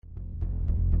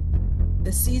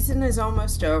The season is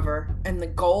almost over, and the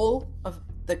goal of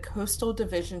the Coastal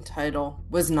Division title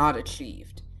was not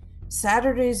achieved.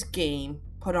 Saturday's game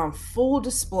put on full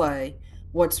display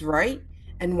what's right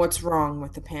and what's wrong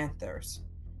with the Panthers.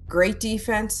 Great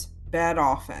defense, bad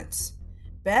offense.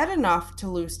 Bad enough to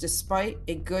lose despite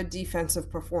a good defensive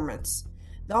performance.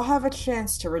 They'll have a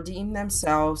chance to redeem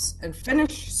themselves and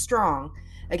finish strong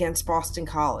against Boston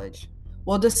College.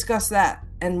 We'll discuss that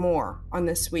and more on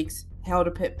this week's Hail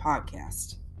to Pitt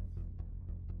podcast.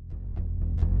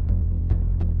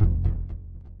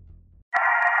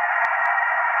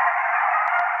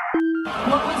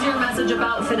 What was your message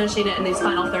about finishing it in these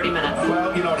final 30 minutes?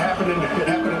 Well, it happened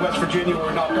in West Virginia where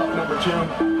we knocked off number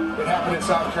 2. It happened in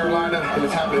South Carolina, and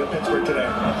it's happening in Pittsburgh today.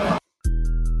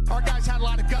 Our guys had a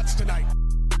lot of guts tonight.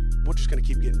 We're just going to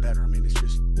keep getting better. I mean,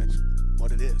 that's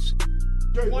what it is.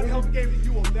 One hell of a game that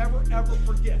you will never, ever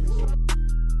forget.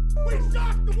 We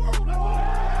shocked the world!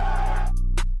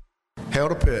 Hail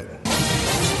to Pitt.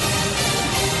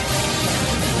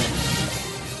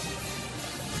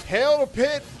 Hail to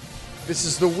Pitt. This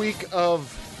is the week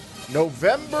of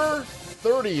November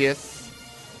 30th.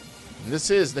 And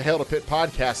this is the Hail to Pitt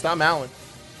podcast. I'm Alan.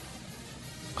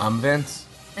 I'm Vince.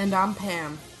 And I'm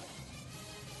Pam.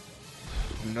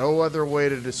 No other way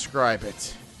to describe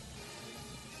it.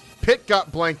 Pitt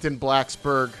got blanked in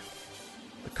Blacksburg.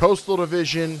 The Coastal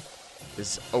Division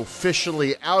is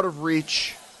officially out of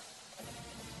reach.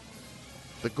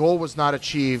 The goal was not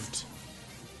achieved.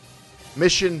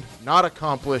 Mission not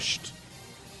accomplished.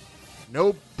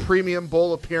 No premium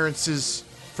bowl appearances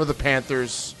for the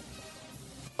Panthers.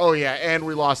 Oh yeah, and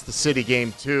we lost the city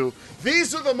game too.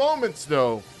 These are the moments,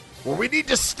 though, where we need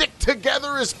to stick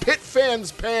together as Pitt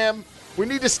fans, Pam. We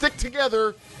need to stick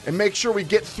together and make sure we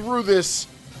get through this,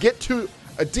 get to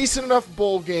a decent enough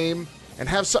bowl game, and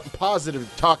have something positive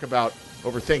to talk about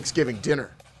over Thanksgiving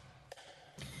dinner.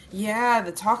 Yeah,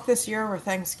 the talk this year over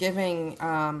Thanksgiving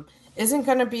isn't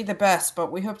going to be the best,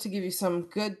 but we hope to give you some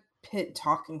good Pitt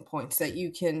talking points that you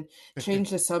can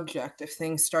change the subject if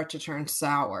things start to turn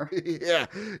sour. Yeah.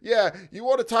 You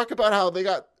want to talk about how they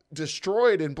got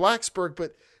destroyed in Blacksburg,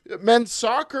 but men's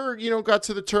soccer, got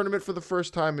to the tournament for the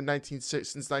first time since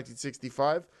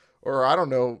 1965. Or I don't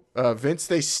know, Vince,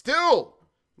 they still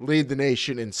lead the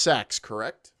nation in sacks,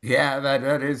 correct? Yeah,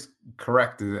 that is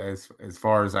correct as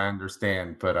far as I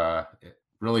understand, but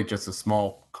really just a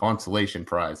small consolation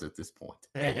prize at this point.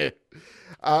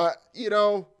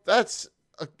 That's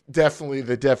definitely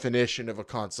the definition of a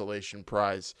consolation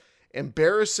prize.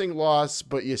 Embarrassing loss,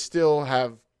 but you still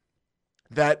have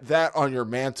that on your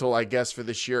mantle, I guess, for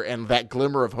this year, and that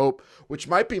glimmer of hope, which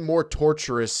might be more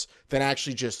torturous than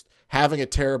actually just having a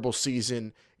terrible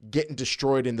season, getting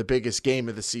destroyed in the biggest game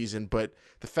of the season. But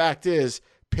the fact is,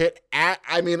 Pitt,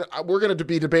 we're going to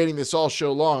be debating this all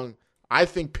show long. I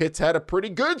think Pitt's had a pretty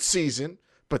good season,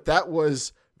 but that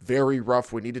was very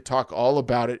rough. We need to talk all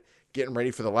about it. Getting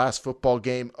ready for the last football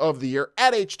game of the year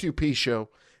at H2P Show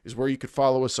is where you could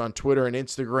follow us on Twitter and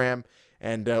Instagram,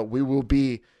 and we will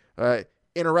be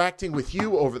interacting with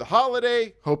you over the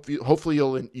holiday. Hopefully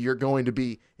you're going to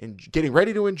be getting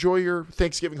ready to enjoy your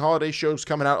Thanksgiving holiday shows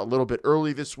coming out a little bit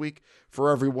early this week for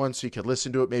everyone, so you can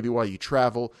listen to it maybe while you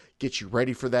travel, get you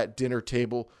ready for that dinner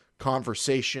table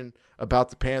conversation about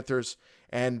the Panthers.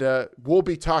 And we'll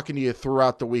be talking to you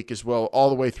throughout the week as well, all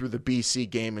the way through the BC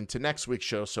game into next week's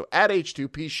show. So at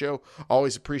H2P Show,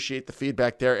 always appreciate the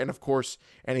feedback there. And, of course,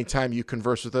 anytime you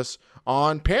converse with us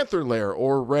on Panther Lair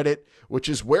or Reddit, which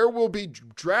is where we'll be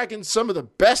dragging some of the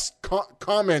best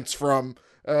comments from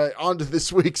onto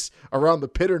this week's Around the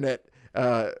Pitternet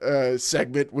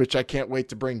segment, which I can't wait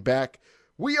to bring back.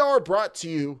 We are brought to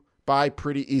you by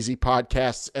Pretty Easy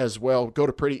Podcasts as well. Go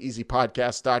to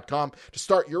prettyeasypodcast.com to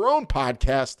start your own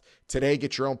podcast today.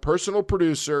 Get your own personal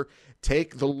producer.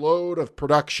 Take the load of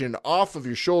production off of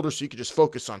your shoulders so you can just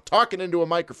focus on talking into a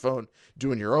microphone,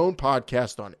 doing your own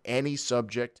podcast on any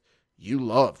subject you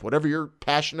love. Whatever you're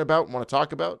passionate about and want to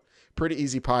talk about,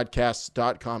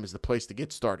 prettyeasypodcasts.com is the place to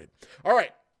get started. All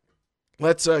right,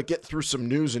 let's get through some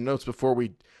news and notes before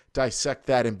we dissect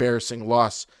that embarrassing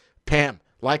loss. Pam,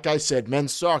 like I said,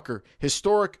 men's soccer,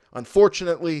 historic,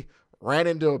 unfortunately, ran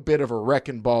into a bit of a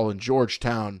wrecking ball in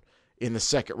Georgetown in the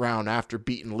second round after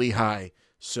beating Lehigh.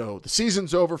 So the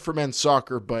season's over for men's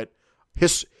soccer, but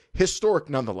historic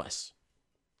nonetheless.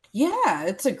 Yeah,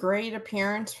 it's a great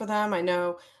appearance for them. I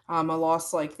know a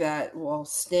loss like that will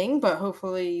sting, but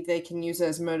hopefully they can use it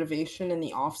as motivation in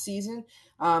the offseason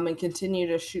and continue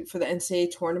to shoot for the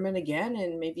NCAA tournament again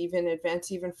and maybe even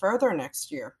advance even further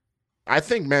next year. I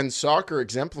think men's soccer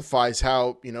exemplifies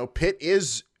how, Pitt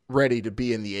is ready to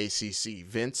be in the ACC.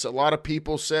 Vince, a lot of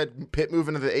people said Pitt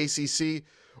moving to the ACC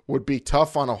would be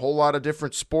tough on a whole lot of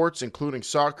different sports, including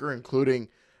soccer, including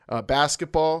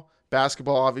basketball.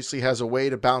 Basketball obviously has a way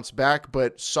to bounce back,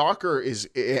 but soccer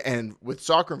and with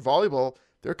soccer and volleyball,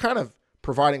 they're kind of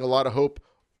providing a lot of hope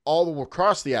all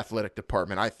across the athletic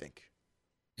department, I think.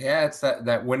 Yeah, it's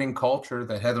that winning culture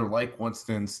that Heather Lyke wants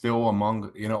to instill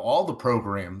among, all the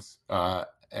programs at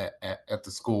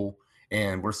the school.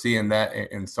 And we're seeing that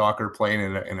in soccer, playing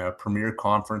in a premier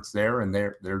conference there, and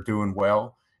they're doing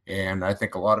well. And I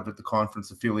think a lot of it, the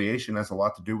conference affiliation has a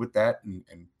lot to do with that, and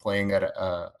playing at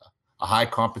a high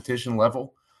competition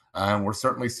level. And we're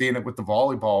certainly seeing it with the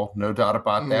volleyball, no doubt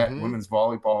about that. Women's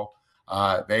volleyball,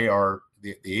 they are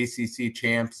the ACC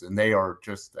champs, and they are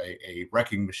just a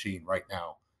wrecking machine right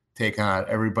now, taking on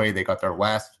everybody. They got their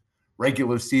last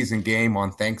regular season game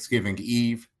on Thanksgiving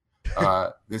Eve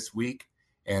this week.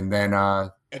 And then and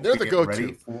they're the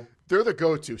go-to. They're the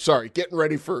go-to. Sorry, getting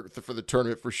ready for the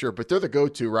tournament for sure, but they're the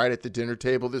go-to right at the dinner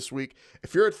table this week.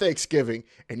 If you're at Thanksgiving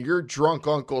and your drunk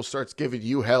uncle starts giving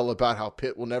you hell about how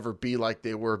Pitt will never be like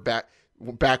they were back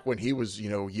when he was,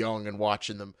 young and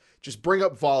watching them, just bring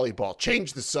up volleyball.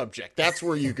 Change the subject. That's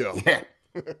where you go. Yeah.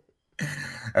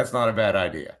 That's not a bad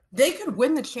idea. They could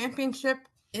win the championship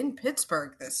in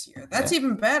Pittsburgh this year. That's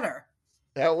even better.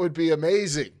 That would be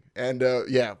amazing. And,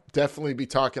 definitely be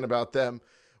talking about them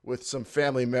with some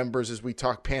family members as we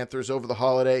talk Panthers over the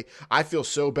holiday. I feel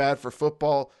so bad for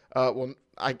football. I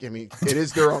mean, it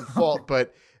is their own fault,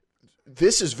 but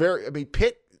this is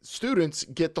Pitt students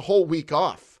get the whole week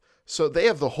off. So they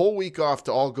have the whole week off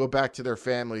to all go back to their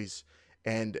families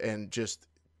and just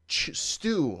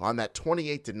stew on that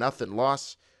 28-0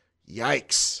 loss.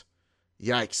 Yikes.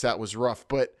 That was rough.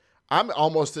 But I'm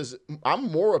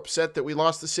more upset that we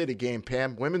lost the city game,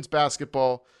 Pam. Women's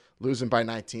basketball losing by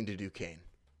 19 to Duquesne.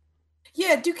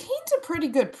 Yeah, Duquesne's a pretty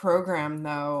good program,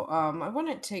 though.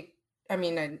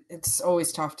 It's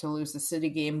always tough to lose the city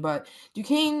game, but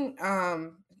Duquesne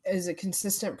is a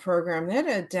consistent program. They had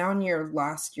a down year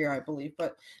last year, I believe,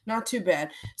 but not too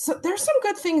bad. So there's some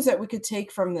good things that we could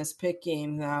take from this Pitt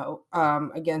game, though,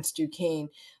 against Duquesne.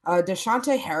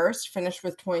 Deshaunte Harris finished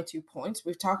with 22 points.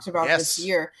 We've talked about this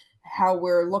year how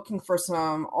we're looking for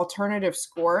some alternative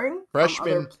scoring from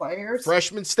other players.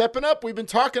 Freshman stepping up. We've been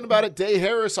talking about it. Day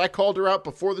Harris, I called her out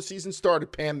before the season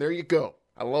started, Pam. There you go.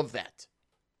 I love that.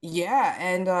 Yeah,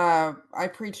 and I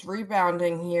preached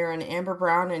rebounding here, and Amber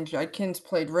Brown and Judkins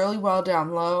played really well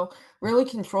down low, really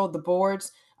controlled the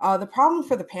boards. The problem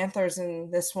for the Panthers in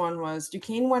this one was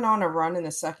Duquesne went on a run in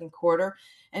the second quarter,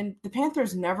 and the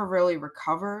Panthers never really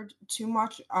recovered too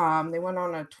much. They went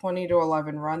on a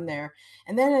 20-11 run there.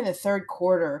 And then in the third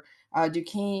quarter,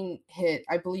 Duquesne hit,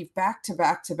 I believe,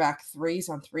 back-to-back threes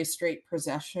on 3 straight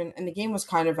possession, and the game was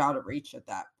kind of out of reach at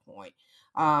that point.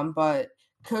 But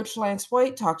Coach Lance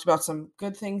White talked about some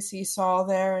good things he saw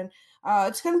there, and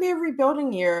it's going to be a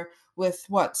rebuilding year with,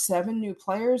 7 new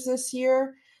players this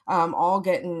year, all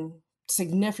getting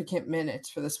significant minutes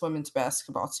for this women's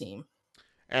basketball team.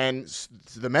 And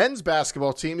the men's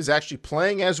basketball team is actually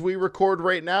playing as we record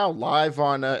right now, live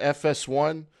on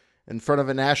FS1 in front of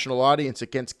a national audience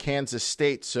against Kansas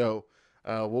State. So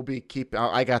we'll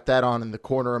I got that on in the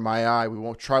corner of my eye.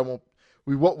 We'll try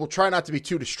not to be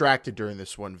too distracted during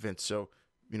this one, Vince. So,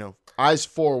 eyes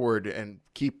forward and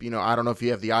keep, I don't know if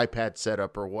you have the iPad set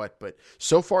up or what, but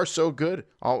so far so good.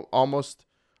 Almost,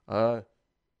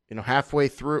 halfway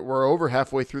through. We're over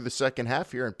halfway through the second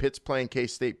half here, and Pitt's playing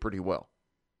K-State pretty well.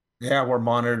 Yeah, we're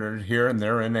monitored here, and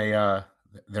they're in a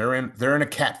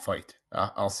cat fight.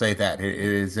 I'll say that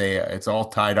it's all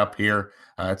tied up here.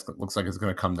 It looks like it's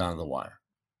going to come down to the wire.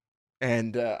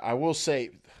 And I will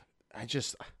say,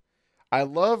 I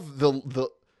love the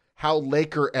how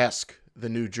Laker-esque the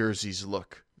New Jerseys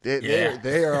look. They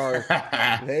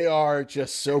are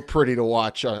just so pretty to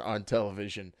watch on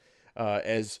television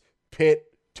as Pitt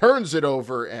turns it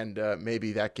over, and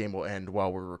maybe that game will end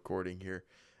while we're recording here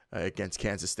against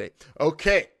Kansas State.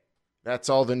 Okay, that's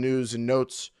all the news and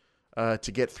notes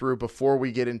to get through before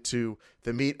we get into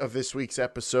the meat of this week's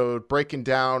episode, breaking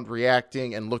down,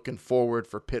 reacting, and looking forward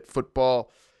for Pitt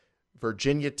football.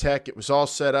 Virginia Tech, it was all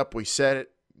set up. We said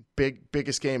it,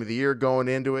 biggest game of the year going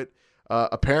into it.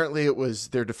 Apparently it was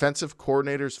their defensive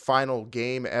coordinator's final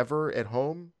game ever at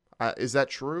home. Is that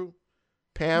true,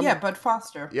 Pam? Yeah, Bud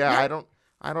Foster. Yeah.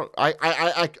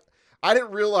 I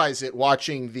didn't realize it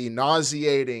watching the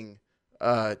nauseating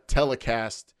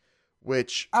telecast,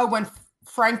 which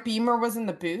Frank Beamer was in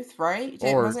the booth, right?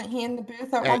 Or Wasn't he in the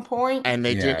booth at and, one point? and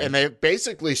they did, and they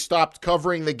basically stopped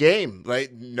covering the game.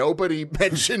 Like nobody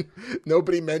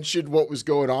mentioned what was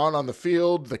going on the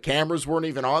field. The cameras weren't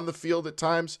even on the field at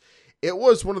times. It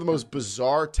was one of the most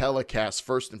bizarre telecasts,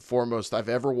 first and foremost, I've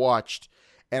ever watched.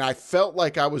 And I felt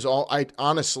like I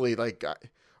honestly, like,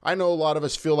 I know a lot of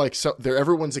us feel like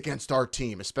everyone's against our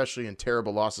team, especially in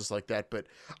terrible losses like that. But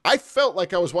I felt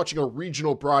like I was watching a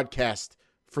regional broadcast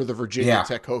for the Virginia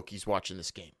Tech Hokies watching this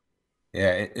game.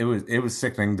 Yeah, it was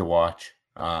sickening to watch.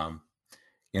 And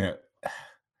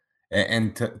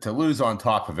to lose on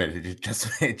top of it, it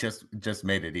just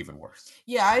made it even worse.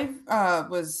 Yeah, I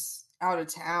was out of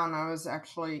town. I was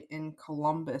actually in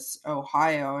Columbus,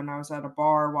 Ohio, and I was at a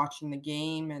bar watching the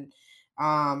game, and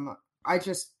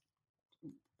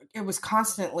it was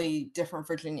constantly different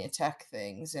Virginia Tech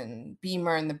things and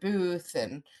Beamer in the booth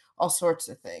and all sorts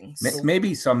of things.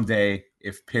 Maybe someday,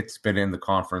 if Pitt's been in the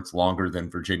conference longer than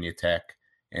Virginia Tech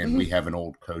and we have an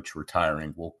old coach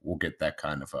retiring, we'll get that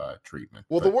kind of treatment.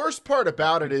 Well, the worst part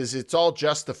about it is it's all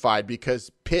justified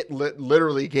because Pitt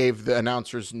literally gave the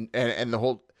announcers and the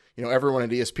whole, everyone at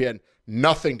ESPN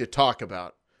nothing to talk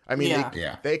about. I mean,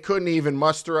 they couldn't even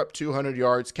muster up 200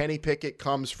 yards. Kenny Pickett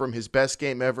comes from his best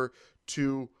game ever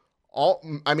to all.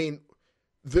 I mean,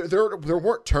 there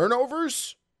weren't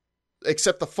turnovers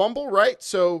except the fumble, right?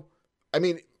 So, I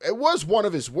mean, it was one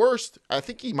of his worst. I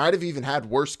think he might have even had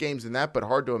worse games than that, but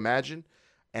hard to imagine.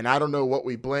 And I don't know what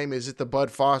we blame. Is it the Bud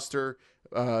Foster,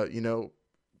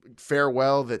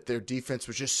 farewell that their defense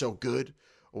was just so good?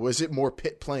 Or was it more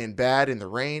Pitt playing bad in the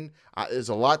rain? There's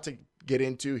a lot to get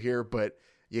into here, but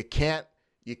you can't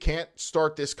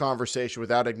start this conversation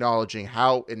without acknowledging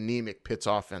how anemic Pitt's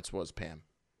offense was, Pam.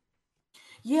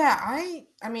 Yeah,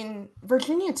 I mean,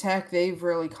 Virginia Tech, they've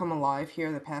really come alive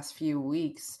here the past few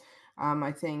weeks.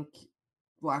 I think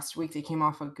last week they came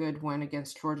off a good win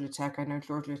against Georgia Tech. I know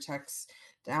Georgia Tech's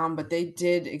down, but they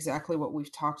did exactly what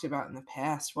we've talked about in the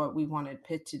past. What we wanted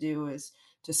Pitt to do is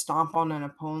to stomp on an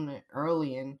opponent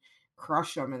early and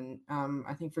crush them. And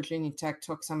I think Virginia Tech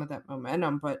took some of that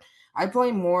momentum, but I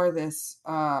blame more of this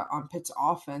on Pitt's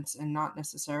offense and not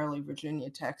necessarily Virginia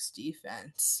Tech's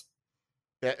defense.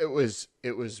 Yeah, it was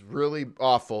really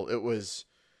awful. It was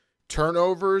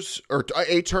turnovers or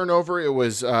a turnover. It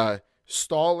was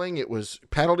stalling. It was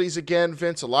penalties again,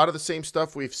 Vince. A lot of the same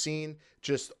stuff we've seen,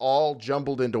 just all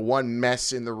jumbled into one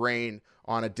mess in the rain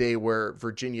on a day where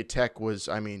Virginia Tech was,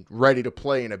 ready to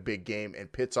play in a big game,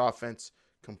 and Pitt's offense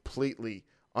completely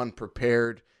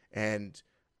unprepared. And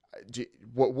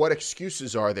what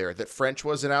excuses are there? That French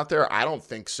wasn't out there? I don't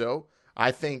think so.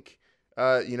 I think,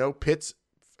 Pitt's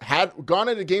had gone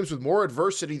into games with more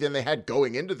adversity than they had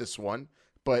going into this one,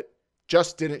 but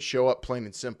just didn't show up, plain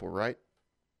and simple, right?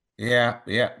 Yeah,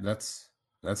 that's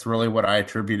really what I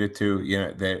attribute it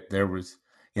to. There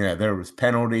was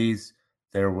penalties,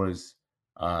 there was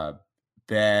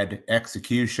bad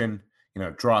execution,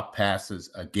 drop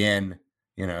passes again,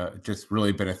 just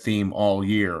really been a theme all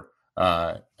year.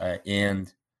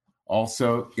 And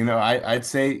also, I'd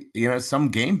say, some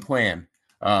game plan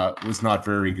was not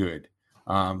very good.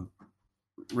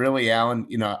 Really, Alan,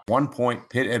 at one point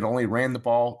Pitt had only ran the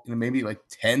ball, maybe like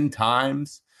 10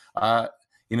 times, the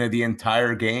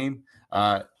entire game.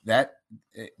 That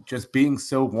just being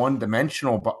so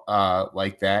one-dimensional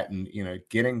like that, and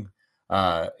getting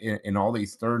in all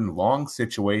these third and long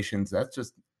situations,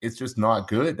 it's just not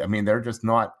good. I mean, they're just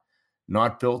not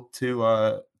built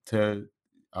to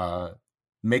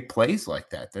make plays like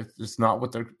that. That's just not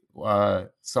what they're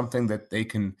something that they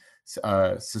can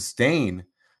sustain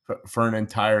for an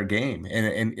entire game.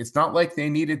 And it's not like they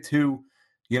needed to,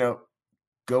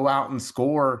 go out and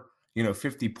score,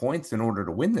 50 points in order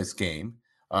to win this game.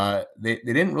 They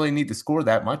didn't really need to score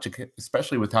that much,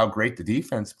 especially with how great the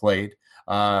defense played.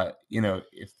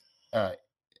 If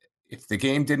the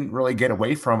game didn't really get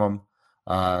away from them,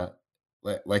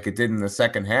 like it did in the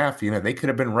second half, they could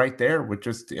have been right there with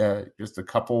just a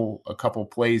couple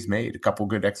plays made, a couple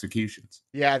good executions.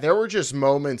 Yeah, there were just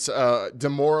moments,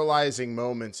 demoralizing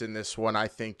moments in this one. I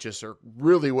think just are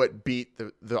really what beat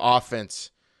the offense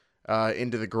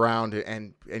into the ground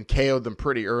and KO'd them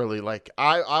pretty early. Like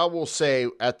I will say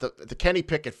at the Kenny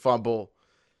Pickett fumble,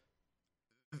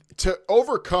 to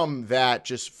overcome that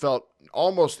just felt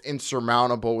almost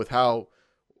insurmountable with how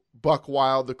buck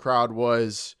wild the crowd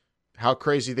was, how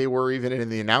crazy they were even in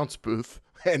the announce booth,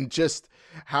 and just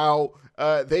how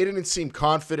they didn't seem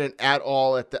confident at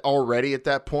all already at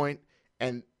that point.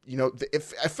 And,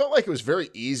 I felt like it was very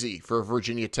easy for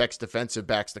Virginia Tech's defensive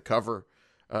backs to cover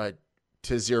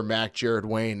Tizir Mack, Jared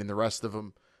Wayne, and the rest of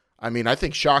them. I mean, I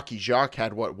think Shockey Jacques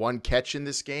had, one catch in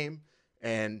this game?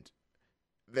 And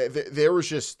there was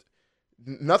just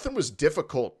nothing was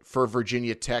difficult for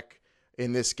Virginia Tech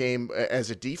in this game as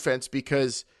a defense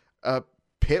because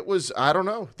Pitt was, I don't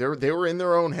know, they were in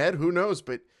their own head. Who knows?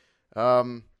 But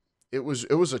it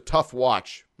was a tough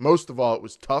watch. Most of all, it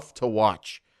was tough to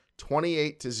watch.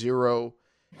 28-0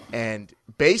 and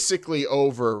basically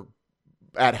over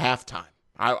at halftime.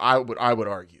 I would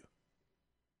argue.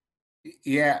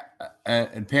 Yeah,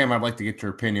 and Pam, I'd like to get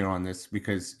your opinion on this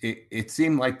because it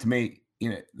seemed like to me,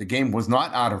 the game was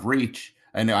not out of reach.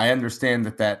 And I understand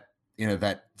that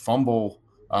fumble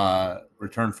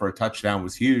return for a touchdown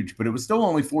was huge, but it was still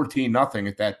only 14-0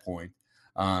 at that point.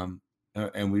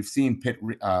 And we've seen Pitt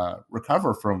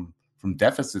recover from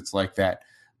deficits like that.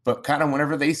 But kind of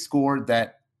whenever they scored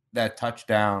that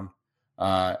touchdown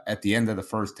at the end of the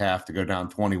first half to go down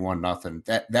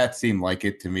 21-0, that seemed like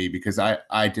it to me because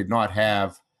I did not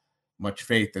have much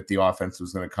faith that the offense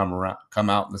was going to come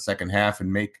out in the second half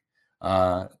and make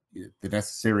the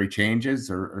necessary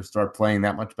changes or start playing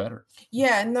that much better.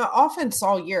 Yeah, and the offense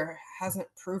all year hasn't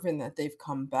proven that they've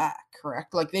come back,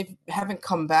 correct? Like they haven't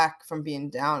come back from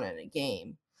being down in a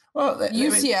game. Well,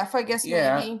 UCF, I guess,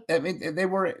 maybe. I mean, they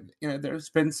were, there's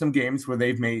been some games where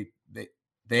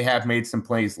they have made some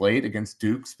plays late against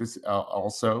Duke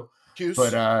also. Juice.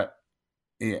 But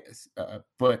yes,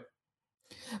 but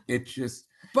it just.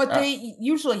 But they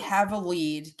usually have a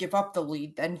lead, give up the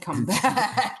lead, then come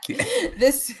back.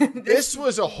 This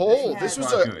was a hole.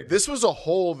 This was a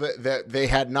hole that they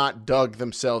had not dug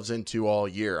themselves into all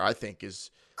year. I think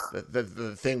is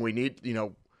the thing we need.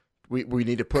 We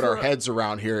need to put our heads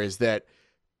around here is that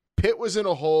Pitt was in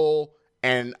a hole,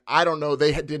 and I don't know.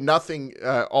 They did nothing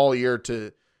all year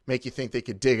to make you think they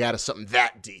could dig out of something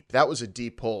that deep. That was a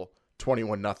deep hole.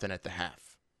 21-0 at the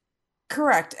half.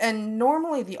 Correct. And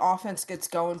normally the offense gets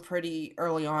going pretty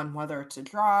early on, whether it's a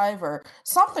drive or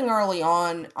something early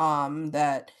on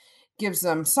that gives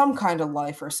them some kind of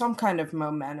life or some kind of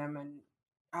momentum.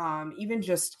 And even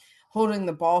just holding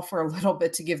the ball for a little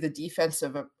bit to give the defense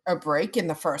a break in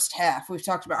the first half. We've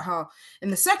talked about how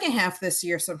in the second half this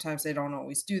year, sometimes they don't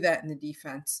always do that. And the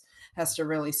defense has to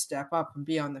really step up and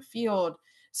be on the field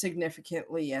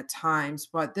significantly at times.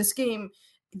 But this game,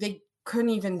 they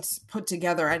couldn't even put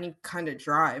together any kind of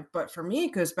drive. But for me,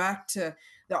 it goes back to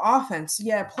the offense.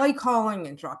 Yeah, play calling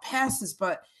and drop passes,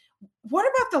 but what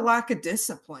about the lack of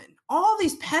discipline? All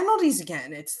these penalties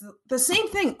again. It's the same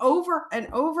thing over and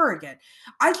over again.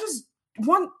 I just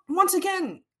once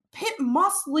again, Pitt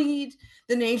must lead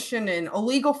the nation in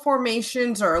illegal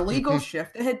formations or illegal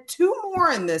shift. They had 2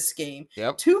 more in this game.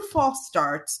 Yep. 2 false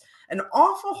starts, an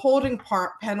awful holding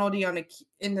penalty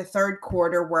in the third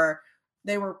quarter where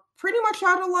they were pretty much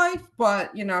out of life,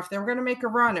 but if they were going to make a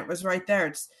run, it was right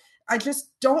there. I just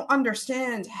don't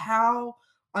understand how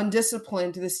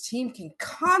undisciplined this team can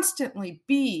constantly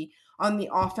be on the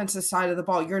offensive side of the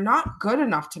ball. You're not good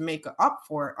enough to make up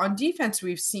for it. On defense,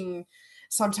 we've seen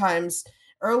sometimes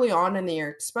early on in the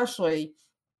year, especially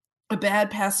a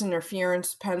bad pass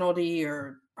interference penalty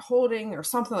or holding or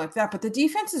something like that, but the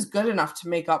defense is good enough to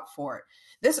make up for it.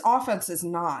 This offense is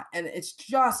not, and it's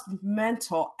just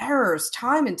mental errors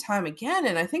time and time again,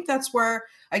 and I think that's where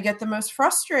I get the most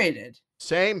frustrated.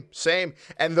 Same.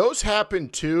 And those happen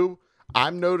too,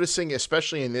 I'm noticing,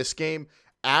 especially in this game,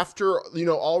 after,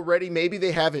 already maybe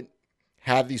they haven't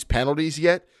had these penalties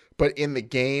yet, but in the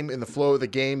game, in the flow of the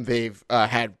game, they've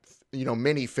had,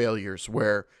 many failures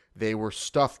where they were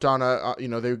stuffed on they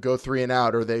would go 3 and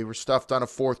out, or they were stuffed on a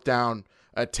 4th down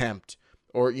attempt.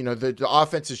 Or, the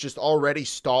offense is just already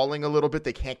stalling a little bit.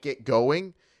 They can't get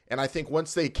going. And I think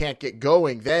once they can't get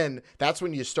going, then that's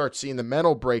when you start seeing the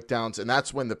mental breakdowns. And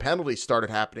that's when the penalties started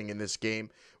happening in this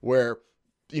game where,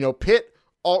 Pitt,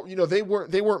 they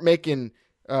weren't making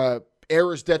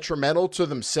errors detrimental to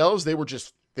themselves. They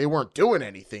weren't doing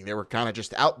anything. They were kind of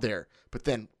just out there. But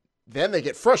then they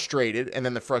get frustrated, and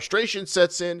then the frustration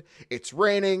sets in. It's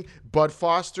raining. Bud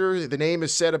Foster, the name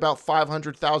is said about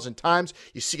 500,000 times.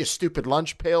 You see a stupid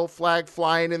lunch pail flag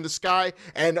flying in the sky,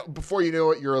 and before you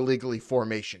know it, you're illegally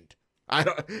formationed.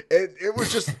 It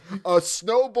was just a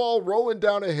snowball rolling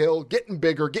down a hill, getting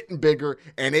bigger,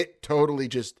 and it totally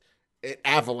it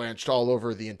avalanched all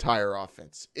over the entire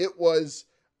offense. It was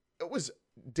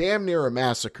damn near a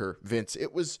massacre, Vince.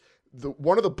 It was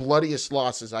one of the bloodiest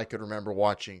losses I could remember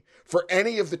watching for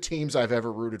any of the teams I've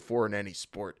ever rooted for in any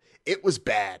sport. It was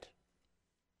bad.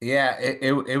 Yeah,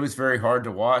 it was very hard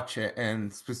to watch,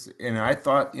 and I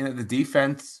thought the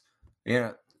defense,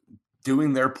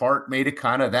 doing their part made it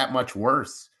kind of that much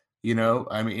worse.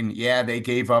 I mean, yeah, they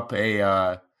gave up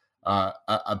a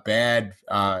bad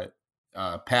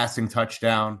passing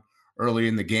touchdown early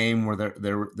in the game where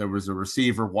there was a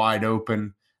receiver wide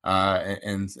open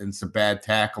and some bad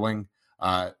tackling.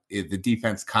 The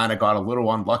defense kind of got a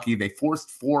little unlucky. They forced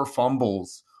 4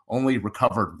 fumbles, only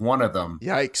recovered 1 of them.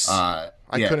 Yikes. I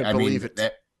couldn't believe it.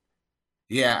 That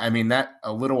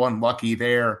a little unlucky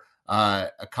there.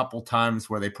 A couple times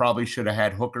where they probably should have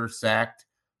had Hooker sacked,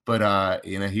 but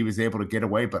he was able to get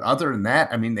away. But other than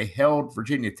that, they held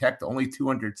Virginia Tech to only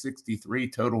 263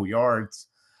 total yards.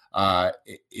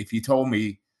 If you told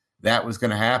me that was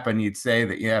going to happen, you'd say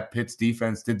that, Pitt's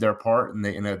defense did their part, and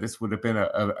this would have been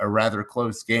a rather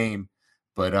close game.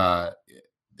 But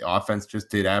the offense just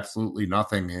did absolutely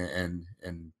nothing, and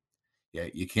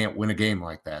you can't win a game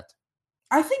like that.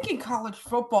 I think in college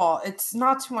football, it's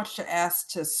not too much to ask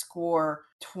to score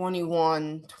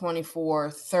 21,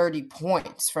 24, 30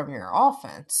 points from your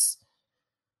offense.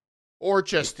 Or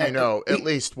just, at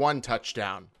least 1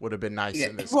 touchdown would have been nice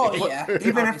in this game. Yeah.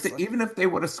 Even if they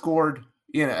would have scored,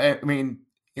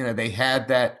 they had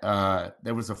that,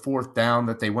 there was a 4th down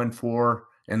that they went for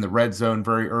in the red zone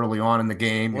very early on in the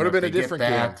game. Would have been a different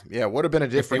game. Yeah, would have been a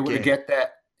different game. If they would get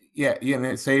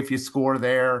that, say if you score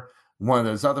there, one of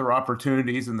those other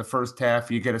opportunities in the first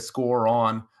half, you get a score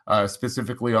on,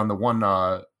 specifically on the one,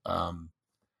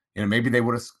 maybe they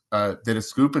would have did a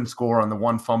scoop and score on the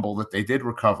 1 fumble that they did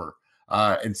recover,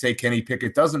 and say Kenny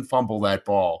Pickett doesn't fumble that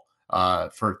ball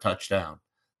for a touchdown,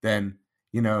 then,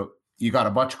 you got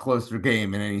a much closer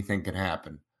game and anything can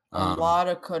happen. A lot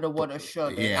of coulda, woulda,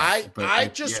 shoulda. Yeah,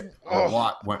 a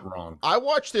lot went wrong. I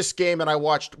watched this game and I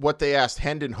watched what they asked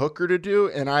Hendon Hooker to do,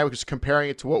 and I was comparing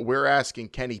it to what we're asking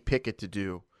Kenny Pickett to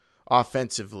do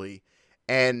offensively.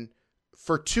 And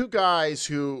for 2 guys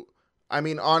who,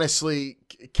 honestly,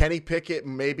 Kenny Pickett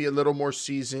maybe a little more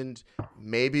seasoned,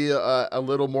 maybe a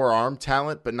little more arm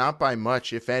talent, but not by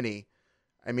much, if any.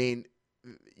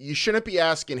 You shouldn't be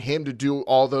asking him to do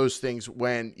all those things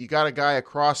when you got a guy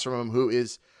across from him who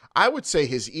is, I would say,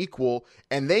 his equal,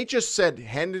 and they just said,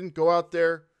 Hendon, go out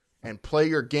there and play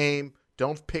your game.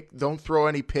 Don't throw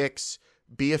any picks.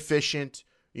 Be efficient.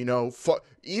 Even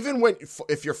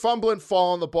if you're fumbling,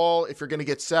 fall on the ball. If you're going to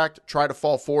get sacked, try to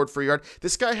fall forward for a yard.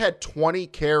 This guy had 20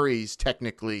 carries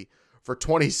technically for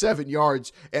 27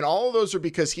 yards, and all of those are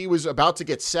because he was about to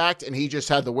get sacked and he just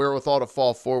had the wherewithal to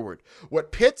fall forward.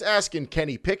 What Pitt's asking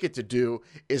Kenny Pickett to do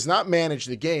is not manage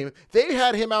the game. They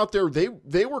had him out there.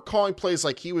 They were calling plays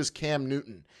like he was Cam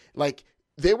Newton. Like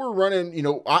they were running,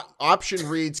 option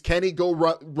reads. Kenny, go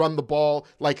run the ball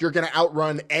like you're going to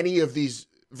outrun any of these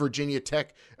Virginia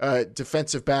Tech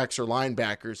defensive backs or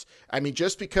linebackers.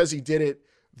 Just because he did it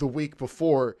the week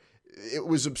before, it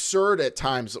was absurd at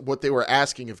times what they were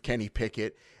asking of Kenny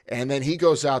Pickett. And then he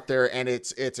goes out there and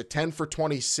it's a 10 for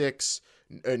 26,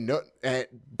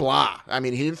 blah.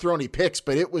 He didn't throw any picks,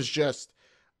 but it was just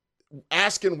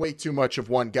asking way too much of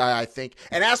one guy, I think,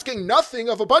 and asking nothing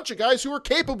of a bunch of guys who are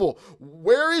capable.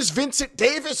 Where is Vincent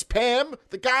Davis, Pam?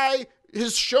 The guy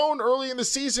has shown early in the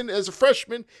season as a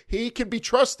freshman he can be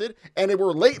trusted, and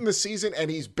we're late in the season and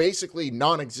he's basically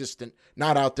non-existent,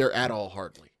 not out there at all,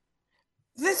 hardly.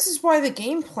 This is why the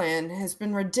game plan has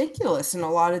been ridiculous in a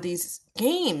lot of these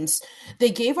games. They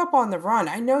gave up on the run.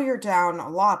 I know you're down a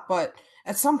lot, but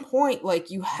at some point,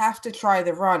 you have to try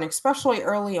the run, especially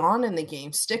early on in the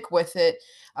game. Stick with it.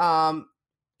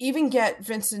 Even get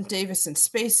Vincent Davis in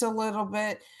space a little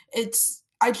bit.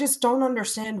 I just don't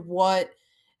understand what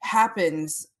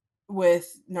happens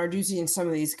with Narduzzi and some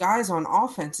of these guys on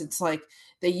offense. It's like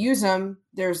they use them,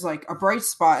 there's a bright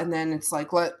spot, and then it's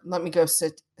like, let me go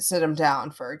sit them down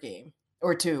for a game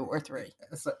or 2 or 3.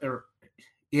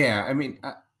 Yeah,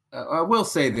 I will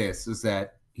say this, is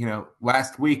that,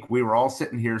 last week we were all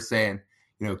sitting here saying,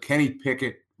 Kenny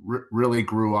Pickett really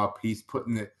grew up. He's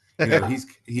putting it,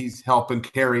 he's helping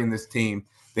carrying this team.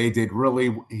 He did really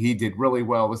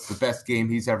well. It's the best game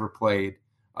he's ever played.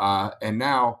 And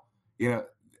now,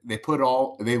 they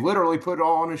literally put it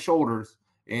all on his shoulders,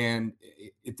 and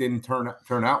it didn't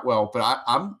turn out well. But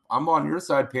I'm on your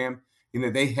side, Pam.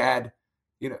 They had,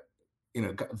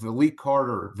 Malik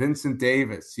Carter, Vincent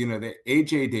Davis, the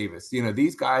AJ Davis.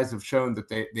 These guys have shown that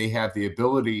they have the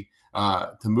ability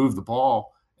to move the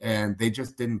ball, and they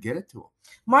just didn't get it to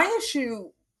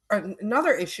them.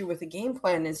 Another issue with the game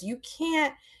plan is you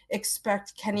can't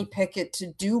expect Kenny Pickett to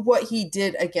do what he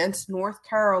did against North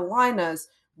Carolina's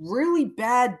really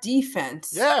bad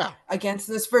defense against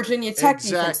this Virginia Tech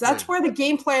defense. That's where the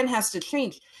game plan has to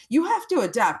change. You have to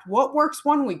adapt. What works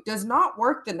one week does not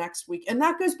work the next week. And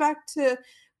that goes back to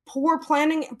poor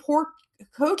planning, poor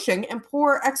coaching, and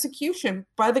poor execution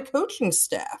by the coaching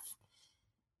staff.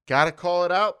 Got to call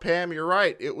it out, Pam. You're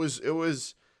right. It was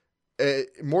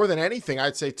more than anything,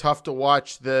 I'd say tough to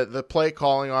watch the play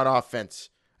calling on offense.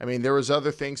 I mean, there was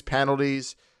other things,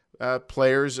 penalties,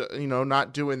 players,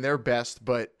 not doing their best,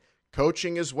 but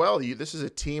coaching as well. This is a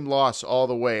team loss all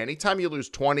the way. Anytime you lose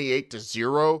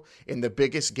 28-0 in the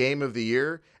biggest game of the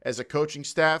year as a coaching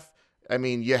staff, I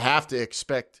mean, you have to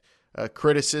expect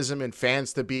criticism and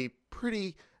fans to be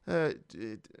pretty,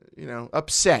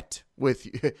 upset with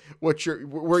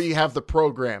where you have the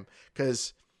program.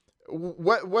 Because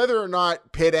whether or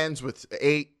not Pitt ends with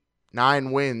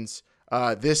 8-9 wins,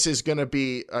 this is going to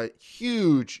be a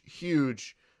huge,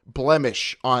 huge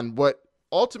blemish on what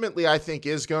ultimately I think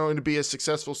is going to be a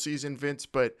successful season, Vince,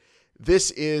 but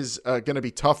this is going to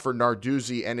be tough for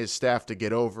Narduzzi and his staff to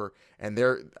get over. And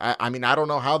I don't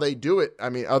know how they do it. I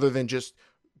mean, other than just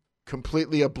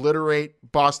completely obliterate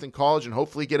Boston College and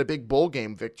hopefully get a big bowl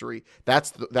game victory.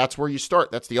 That's where you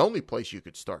start. That's the only place you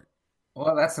could start.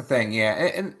 Well, that's the thing. Yeah.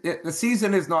 And the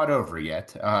season is not over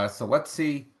yet. So let's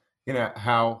see,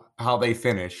 how they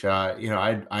finish.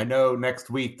 I know next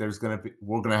week we're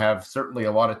going to have certainly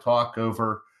a lot of talk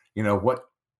over,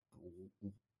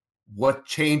 what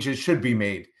changes should be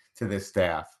made to this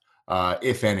staff,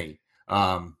 if any.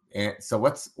 And so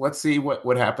let's see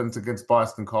what happens against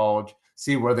Boston College,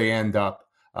 see where they end up.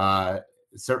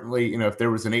 Certainly, if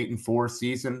there was an 8-4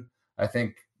 season, I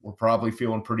think we're probably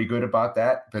feeling pretty good about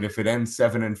that. But if it ends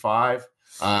 7-5,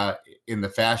 in the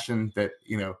fashion that,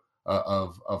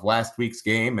 of last week's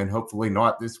game and hopefully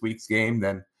not this week's game,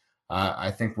 then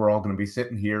I think we're all going to be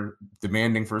sitting here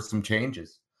demanding for some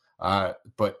changes.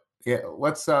 But yeah,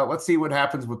 let's see what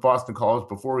happens with Boston College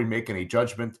before we make any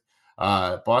judgment.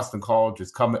 Boston College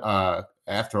is coming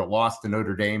after a loss to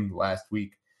Notre Dame last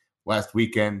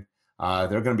weekend. They're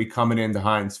going to be coming into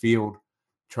Heinz Field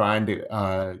trying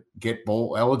to get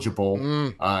bowl eligible,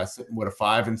 sitting with a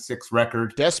 5-6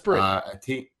 record. Desperate.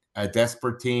 A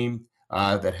desperate team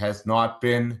that has not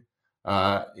been,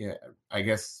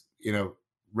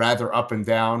 rather up and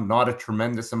down. Not a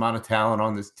tremendous amount of talent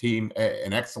on this team.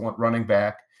 An excellent running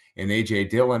back in A.J.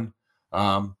 Dillon.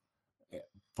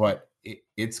 But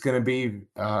it's going to be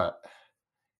I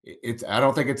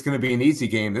don't think it's going to be an easy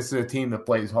game. This is a team that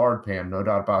plays hard, Pam, no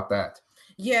doubt about that.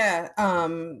 Yeah,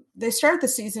 they started the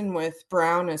season with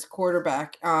Brown as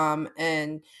quarterback,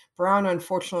 and Brown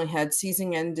unfortunately had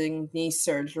season-ending knee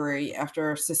surgery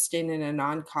after sustaining a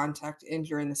non-contact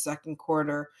injury in the second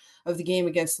quarter of the game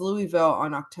against Louisville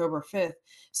on October 5th.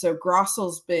 So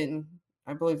Grossel's been,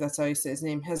 I believe that's how you say his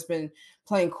name, has been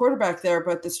playing quarterback there.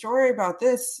 But the story about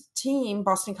this team,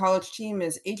 Boston College team,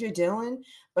 is A.J. Dillon,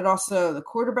 but also the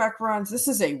quarterback runs. This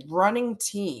is a running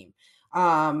team.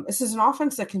 This is an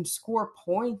offense that can score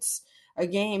points a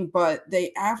game, but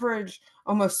they average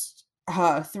almost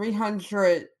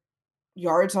 300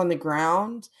 yards on the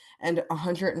ground and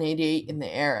 188 in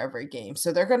the air every game.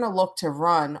 So they're going to look to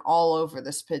run all over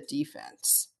this Pitt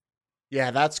defense.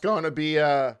 Yeah, that's going to be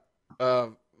a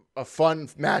fun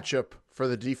matchup for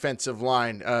the defensive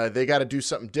line. They got to do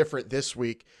something different this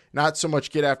week. Not so much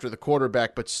get after the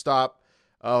quarterback, but stop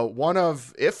one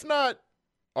of, if not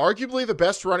arguably the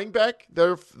best running back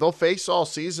they'll face all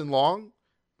season long.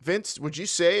 Vince, would you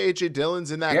say A.J. Dillon's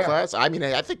in that class? I mean,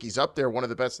 I think he's up there, one of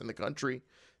the best in the country.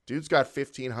 Dude's got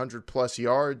 1,500 plus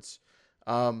yards.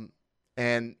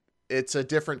 And it's a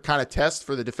different kind of test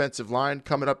for the defensive line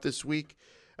coming up this week.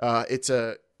 It's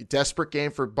a desperate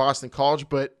game for Boston College,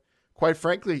 but quite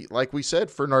frankly, like we said,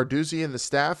 for Narduzzi and the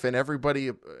staff and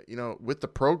everybody, with the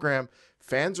program,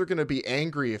 fans are going to be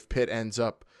angry if Pitt ends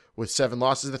up with 7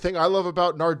 losses. The thing I love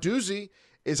about Narduzzi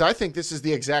is I think this is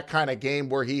the exact kind of game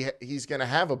where he's going to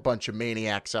have a bunch of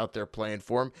maniacs out there playing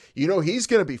for him. He's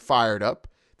going to be fired up.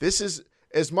 This is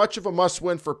as much of a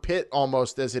must-win for Pitt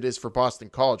almost as it is for Boston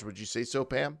College. Would you say so,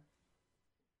 Pam?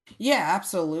 Yeah,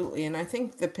 absolutely. And I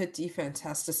think the Pitt defense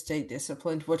has to stay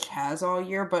disciplined, which has all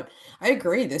year. But I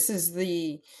agree. This is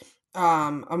a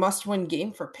must-win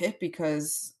game for Pitt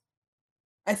because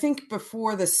I think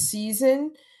before the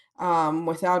season,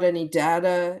 without any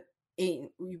data,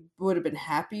 we would have been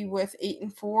happy with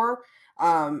 8-4.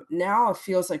 Now it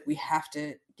feels like we have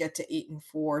to get to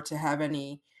 8-4 to have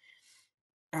any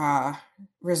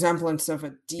resemblance of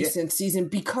a decent season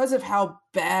because of how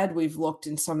bad we've looked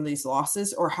in some of these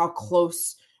losses or how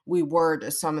close we were to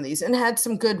some of these and had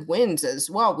some good wins as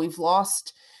well. We've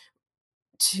lost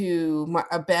to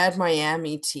a bad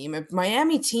Miami team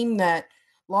that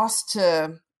lost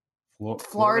to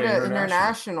Florida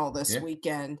International this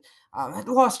weekend. That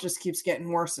loss just keeps getting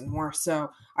worse and worse.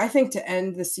 So I think to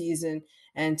end the season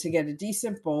and to get a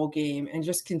decent bowl game and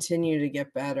just continue to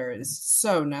get better is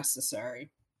so necessary.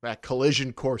 That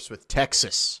collision course with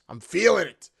Texas. I'm feeling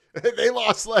it. They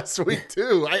lost last week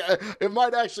too. It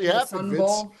might actually happen,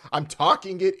 Vince. I'm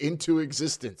talking it into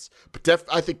existence. But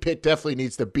I think Pitt definitely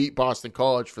needs to beat Boston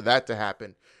College for that to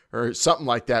happen, or something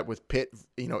like that with Pitt,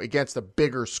 against a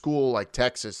bigger school like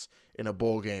Texas in a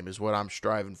bowl game is what I'm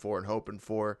striving for and hoping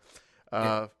for.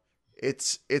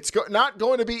 It's not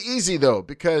going to be easy though,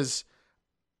 because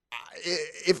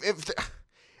if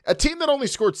a team that only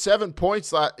scored 7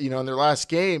 points, in their last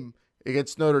game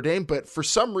against Notre Dame, but for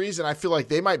some reason I feel like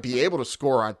they might be able to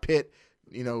score on Pitt,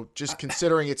 just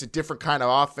considering it's a different kind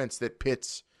of offense that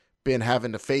Pitt's been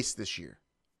having to face this year.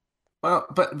 Well,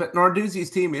 but Narduzzi's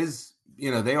team is,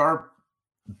 they are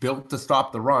built to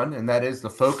stop the run, and that is the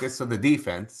focus of the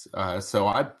defense. So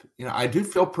I do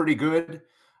feel pretty good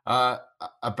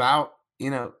about,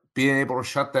 being able to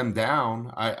shut them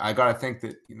down. I got to think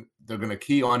that they're going to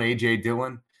key on A.J.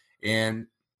 Dillon, and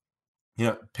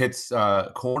Pitt's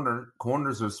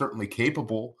corners are certainly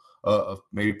capable of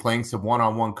maybe playing some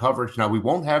one-on-one coverage. Now, we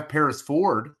won't have Paris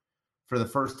Ford for the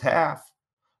first half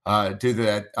due to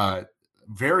that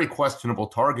very questionable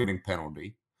targeting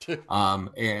penalty.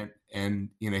 And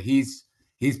he's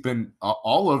been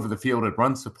all over the field at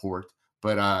run support,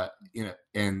 but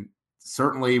and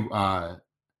certainly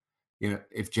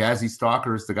if Jazzy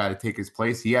Stalker is the guy to take his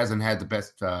place, he hasn't had the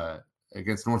best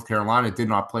against North Carolina, did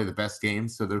not play the best game.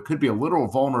 So there could be a little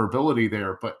vulnerability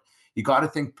there, but you got to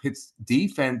think Pitt's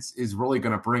defense is really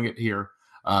going to bring it here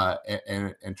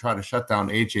and try to shut down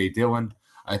A.J. Dillon.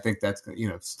 I think that's,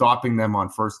 stopping them on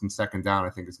first and second down, I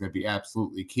think is going to be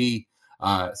absolutely key.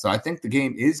 So I think the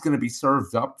game is going to be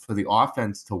served up for the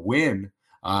offense to win.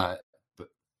 But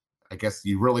I guess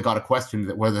you really got to question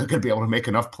that whether they're going to be able to make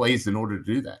enough plays in order to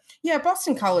do that. Yeah,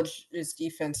 Boston College's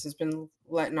defense has been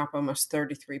letting up almost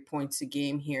 33 points a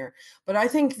game here. But I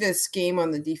think this game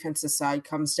on the defensive side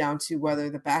comes down to whether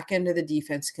the back end of the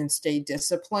defense can stay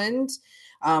disciplined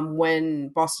when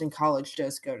Boston College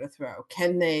does go to throw.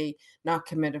 Can they not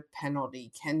commit a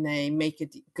penalty? Can they make a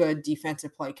good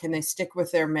defensive play? Can they stick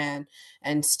with their man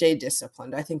and stay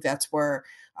disciplined? I think that's where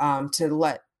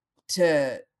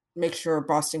to make sure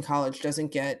Boston College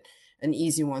doesn't get an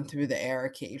easy one through the air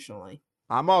occasionally.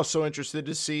 I'm also interested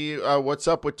to see what's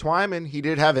up with Twyman. He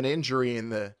did have an injury in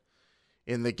the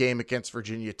game against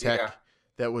Virginia Tech. Yeah.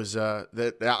 That was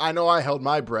that I know I held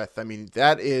my breath. I mean,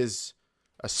 that is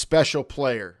a special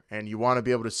player, and you want to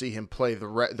be able to see him play the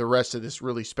rest of this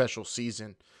really special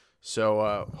season.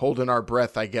 So holding our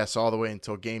breath, I guess, all the way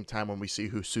until game time when we see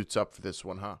who suits up for this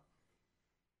one, huh?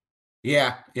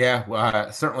 Yeah.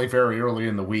 Certainly very early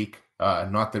in the week.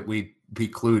 Not that we'd be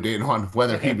clued in on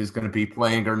whether he was going to be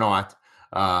playing or not.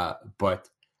 But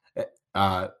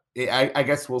I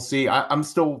guess we'll see. I'm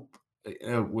still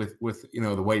with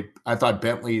the way I thought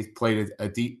Bentley played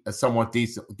a somewhat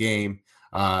decent game,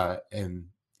 and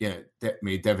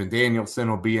Devin Danielson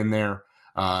will be in there.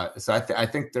 So I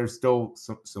think there's still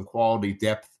some quality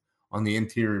depth on the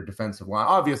interior defensive line.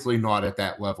 Obviously not at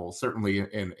that level, certainly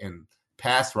in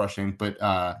pass rushing, but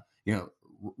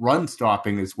run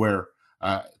stopping is where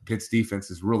Pitt's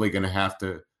defense is really going to have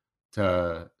to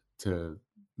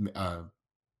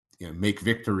make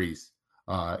victories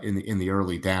in the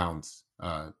early downs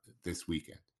this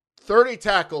weekend. 30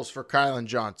 tackles for Kylan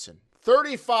Johnson.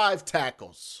 35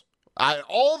 tackles.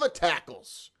 All the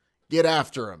tackles. Get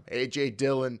after him. A.J.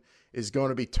 Dillon is going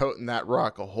to be toting that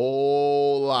rock a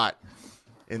whole lot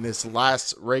in this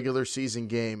last regular season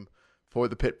game for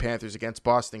the Pitt Panthers against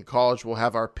Boston College. We'll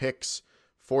have our picks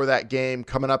for that game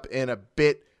coming up in a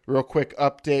bit. Real quick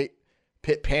update.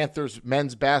 Pitt Panthers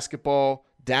men's basketball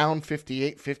down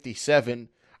 58-57.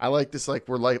 I like this like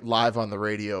we're live on the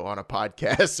radio on a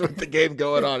podcast with the game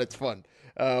going on. It's fun.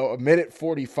 A minute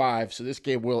 45, so this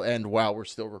game will end while we're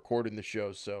still recording the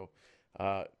show. So,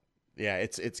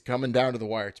 it's coming down to the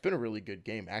wire. It's been a really good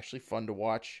game. Actually fun to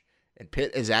watch. And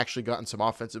Pitt has actually gotten some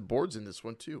offensive boards in this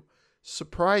one too.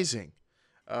 Surprising.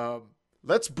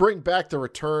 Let's bring back the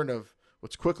return of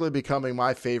what's quickly becoming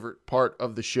my favorite part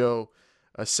of the show,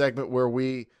 a segment where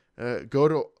we go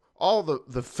to all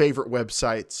the favorite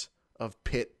websites of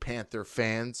Pitt Panther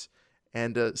fans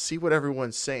and see what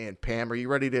everyone's saying. Pam, are you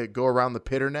ready to go around the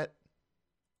Pitternet?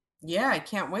 Yeah, I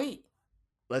can't wait.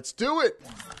 Let's do it.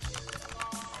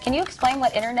 Can you explain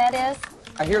what internet is?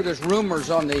 I hear there's rumors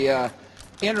on the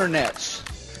internets.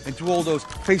 And to all those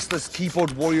faceless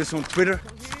keyboard warriors on Twitter.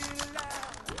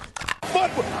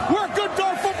 But we're a good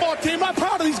darn football team. I'm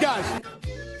proud of these guys.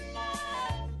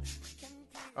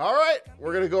 All right,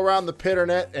 we're going to go around the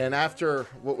Pitternet, and after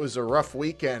what was a rough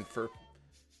weekend for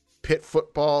Pitt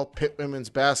football, Pitt women's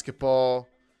basketball,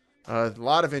 a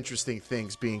lot of interesting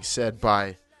things being said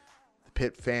by the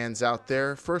Pitt fans out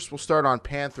there. First, we'll start on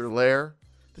Panther Lair.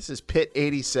 This is Pitt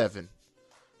 87,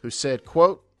 who said,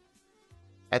 quote,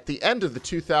 "At the end of the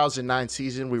 2009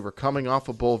 season, we were coming off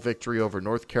a bowl victory over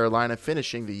North Carolina,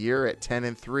 finishing the year at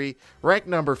 10-3, ranked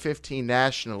number 15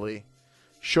 nationally.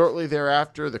 Shortly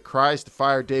thereafter, the cries to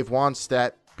fire Dave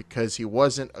Wannstedt because he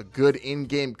wasn't a good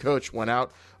in-game coach went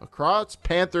out across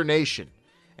Panther Nation,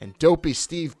 and dopey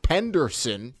Steve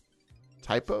Penderson,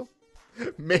 typo,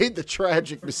 made the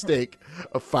tragic mistake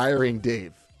of firing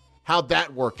Dave." How'd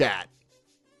that work at?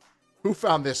 Who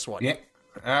found this one? Yeah,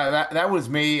 that was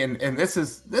me, and this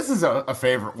is a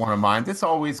favorite one of mine. This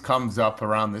always comes up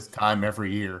around this time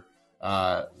every year.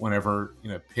 Whenever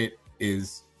Pitt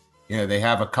is, they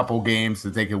have a couple games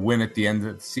that they could win at the end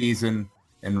of the season,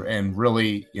 and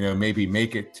really maybe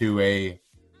make it to a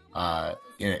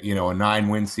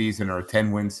 9-win season or a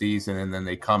 10-win season, and then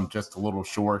they come just a little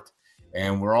short.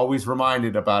 And we're always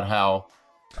reminded about how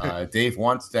Dave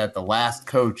Wannstedt, the last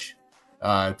coach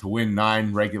to win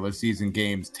 9 regular season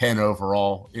games, 10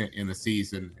 overall in the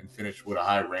season, and finish with a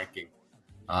high ranking.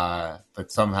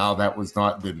 But somehow that was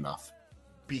not good enough.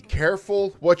 Be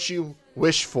careful what you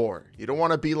wish for. You don't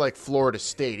want to be like Florida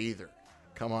State either.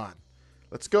 Come on.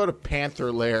 Let's go to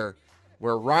Panther Lair,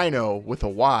 where Rhino with a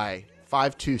Y,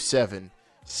 527,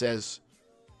 says,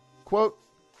 quote,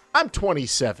 "I'm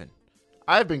 27.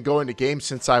 I've been going to games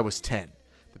since I was 10.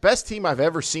 The best team I've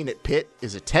ever seen at Pitt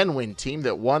is a 10-win team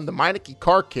that won the Meineke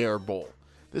Car Care Bowl.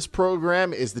 This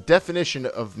program is the definition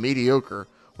of mediocre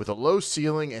with a low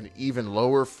ceiling and even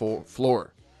lower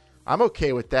floor. I'm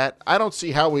okay with that. I don't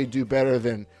see how we do better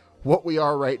than what we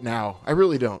are right now. I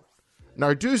really don't.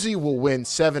 Narduzzi will win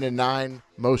 7-9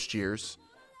 most years.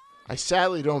 I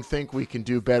sadly don't think we can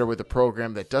do better with a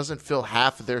program that doesn't fill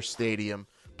half of their stadium.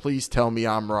 Please tell me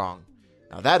I'm wrong."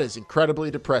 Now that is incredibly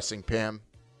depressing, Pam.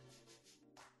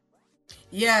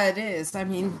 Yeah, it is. I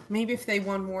mean, maybe if they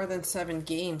won more than 7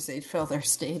 games, they'd fill their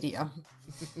stadium.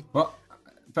 Well,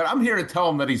 but I'm here to tell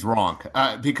him that he's wrong,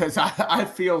 because I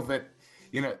feel that,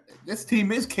 this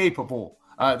team is capable.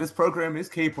 This program is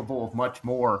capable of much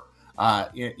more.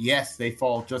 Yes, they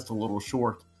fall just a little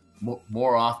short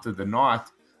more often than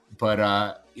not,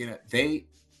 but, they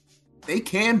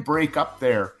can break up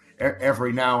there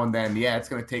every now and then. Yeah, it's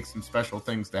going to take some special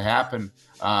things to happen,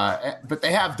 but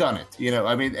they have done it.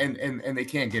 And they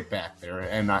can't get back there.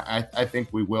 And I think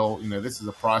we will. This is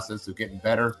a process of getting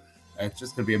better. It's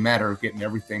just going to be a matter of getting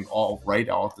everything all right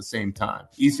all at the same time.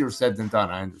 Easier said than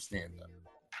done. I understand that.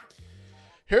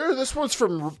 Here, this one's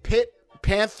from Pitt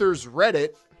Panthers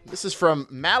Reddit. This is from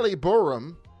Mally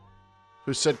Borum,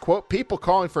 who said, quote, "People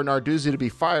calling for Narduzzi to be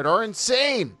fired are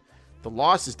insane. The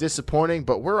loss is disappointing,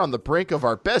 but we're on the brink of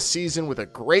our best season with a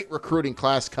great recruiting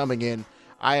class coming in.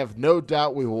 I have no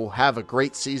doubt we will have a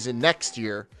great season next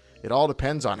year. It all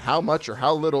depends on how much or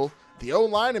how little the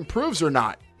O-line improves or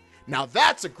not." Now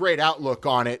that's a great outlook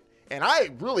on it, and I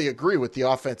really agree with the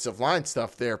offensive line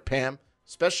stuff there, Pam,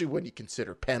 especially when you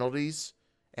consider penalties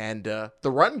and the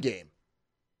run game.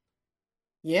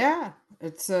 Yeah,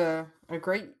 it's a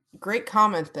great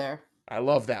comment there. I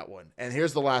love that one. And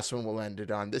here's the last one we'll end it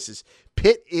on. This is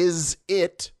Pitt Is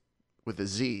It with a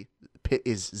Z. Pitt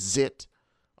Is Zit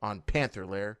on Panther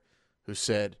Lair, who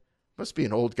said, must be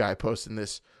an old guy posting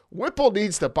this, "Whipple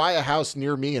needs to buy a house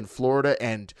near me in Florida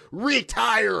and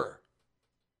retire."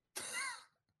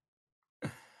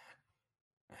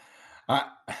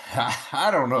 I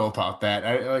don't know about that.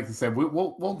 Like I said,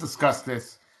 we'll discuss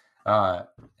this, at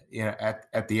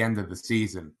the end of the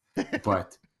season.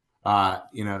 But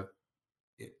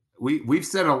we've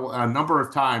said a number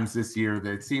of times this year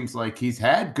that it seems like he's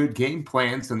had good game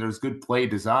plans and there's good play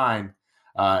design.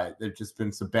 There's just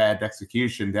been some bad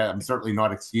execution. That I'm certainly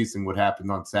not excusing what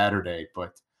happened on Saturday,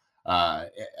 but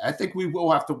I think we will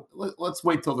have to. Let's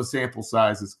wait till the sample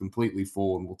size is completely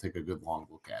full, and we'll take a good long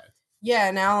look at it. Yeah,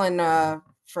 and Alan,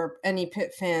 for any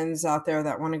Pitt fans out there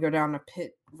that want to go down a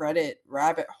Pitt Reddit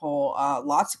rabbit hole,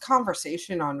 lots of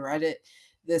conversation on Reddit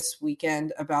this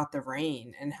weekend about the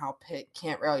rain and how Pitt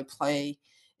can't really play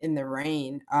in the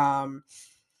rain.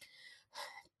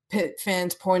 Pitt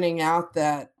fans pointing out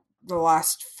that the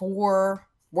last 4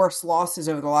 worst losses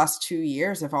over the last 2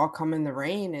 years have all come in the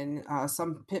rain, and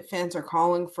some Pitt fans are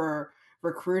calling for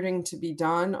recruiting to be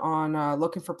done on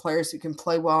looking for players who can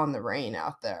play well in the rain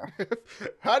out there.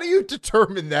 How do you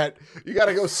determine that? You got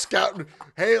to go scout.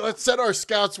 Hey, let's send our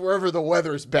scouts wherever the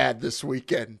weather's bad this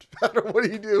weekend. What do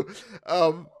you do?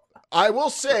 I will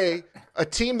say a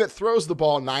team that throws the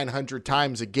ball 900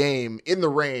 times a game in the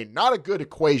rain, not a good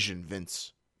equation,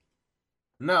 Vince.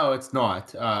 No, it's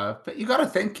not. But you got to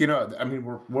think,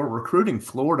 we're recruiting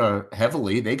Florida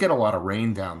heavily. They get a lot of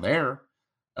rain down there.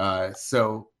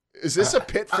 So Is this a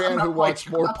Pitt fan who wants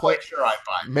more players? Sure, I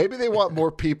buy. Maybe they want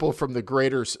more people from the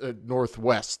greater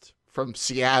Northwest, from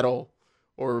Seattle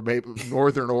or maybe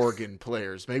Northern Oregon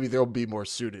players. Maybe they'll be more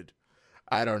suited.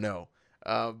 I don't know.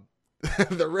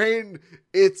 The rain,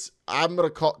 I'm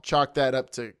going to chalk that up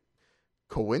to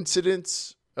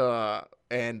coincidence.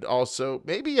 And also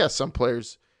maybe, some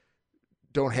players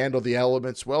don't handle the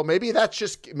elements well. Maybe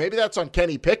that's on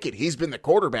Kenny Pickett. He's been the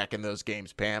quarterback in those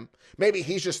games, Pam. Maybe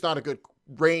he's just not a good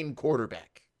rain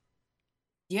quarterback.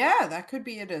 Yeah, that could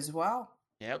be it as well.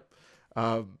 Yep.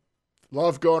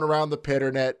 Love going around the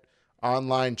Pitternet.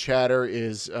 Online chatter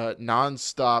is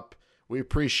nonstop. We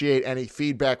appreciate any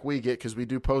feedback we get because we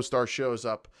do post our shows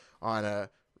up on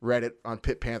Reddit, on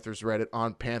Pitt Panthers Reddit,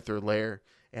 on Panther Lair,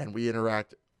 and we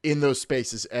interact in those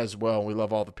spaces as well. We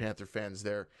love all the Panther fans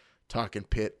there talking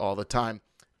Pitt all the time.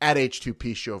 At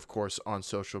H2P Show, of course, on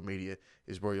social media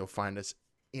is where you'll find us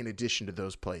in addition to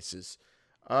those places.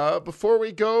 Before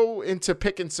we go into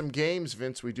picking some games,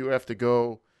 Vince, we do have to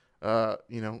go,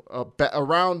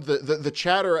 around the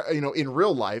chatter, in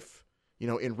real life,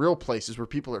 in real places where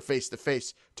people are face to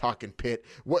face talking Pitt.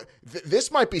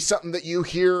 This might be something that you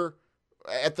hear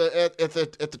at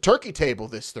the turkey table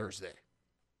this Thursday.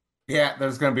 Yeah,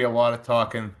 there's going to be a lot of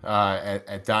talking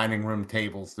at dining room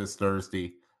tables this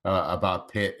Thursday about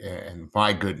Pitt, and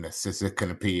my goodness, is it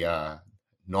going to be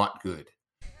not good?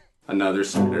 Another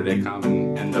Saturday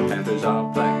coming, and the Panthers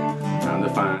are playing, trying to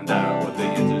find out what the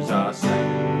answers are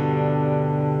saying.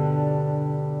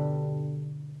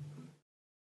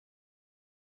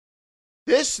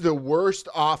 This is the worst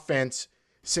offense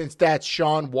since that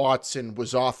Sean Watson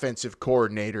was offensive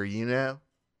coordinator, Yeah,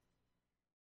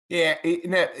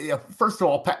 first of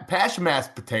all, pass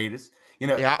mashed potatoes.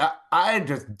 I am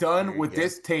just done with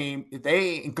this team.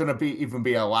 They ain't going to even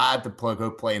be allowed to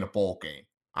go play in a bowl game.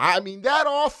 I mean, that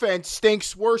offense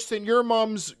stinks worse than your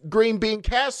mom's green bean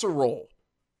casserole.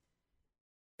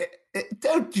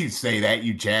 Don't you say that,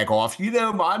 you jag-off.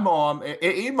 My mom,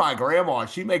 and my grandma,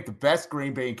 she make the best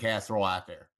green bean casserole out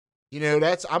there. I'm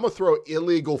going to throw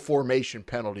illegal formation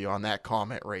penalty on that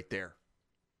comment right there.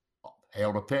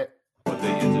 Hail to Pitt. What the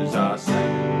answers are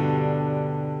saying.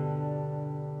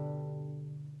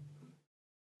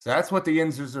 So that's what the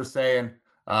Yinzers are saying.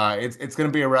 It's going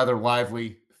to be a rather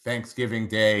lively Thanksgiving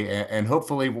Day, and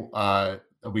hopefully there'll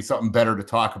be something better to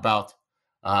talk about.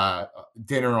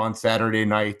 Dinner on Saturday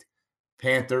night,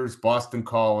 Panthers, Boston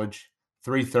College,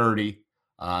 3:30.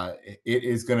 It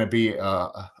is going to be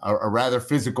a rather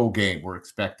physical game we're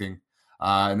expecting.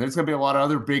 And there's going to be a lot of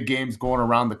other big games going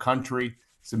around the country,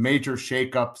 some major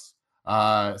shakeups,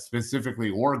 specifically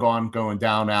Oregon going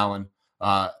down, Allen.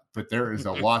 But there is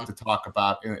a lot to talk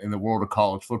about in the world of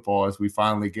college football as we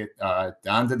finally get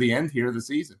down to the end here of the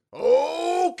season.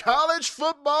 Oh, college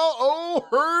football. Oh,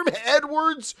 Herm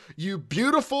Edwards, you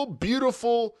beautiful,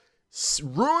 beautiful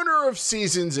ruiner of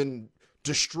seasons and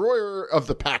destroyer of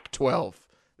the Pac-12.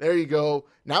 There you go.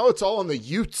 Now it's all on the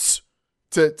Utes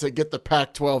to get the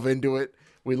Pac-12 into it.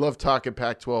 We love talking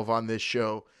Pac-12 on this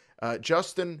show.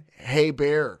 Justin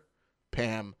Herbert,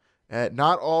 Pam,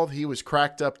 not all he was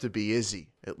cracked up to be, is he?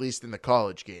 At least in the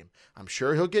college game. I'm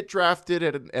sure he'll get drafted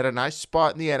at a nice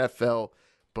spot in the NFL,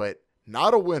 but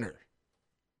not a winner.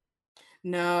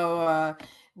 No,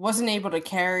 wasn't able to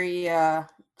carry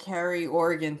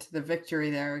Oregon to the victory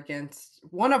there against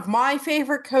one of my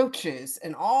favorite coaches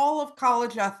in all of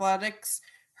college athletics,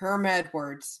 Herm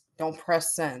Edwards. Don't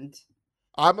press send.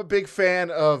 I'm a big fan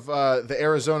of the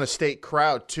Arizona State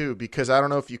crowd, too, because I don't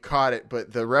know if you caught it,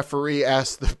 but the referee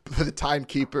asked the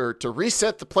timekeeper to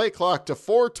reset the play clock to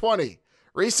 4:20.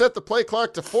 Reset the play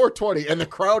clock to 4:20, and the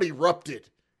crowd erupted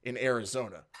in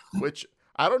Arizona, which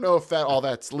I don't know if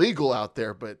that's legal out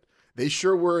there, but they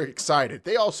sure were excited.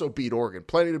 They also beat Oregon.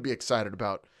 Plenty to be excited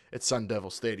about at Sun Devil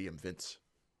Stadium, Vince.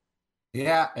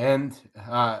 Yeah, and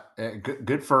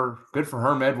good for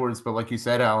Herm Edwards, but like you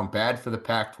said, Alan, bad for the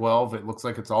Pac-12. It looks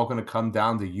like it's all going to come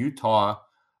down to Utah,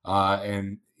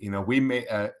 and we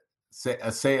may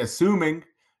say assuming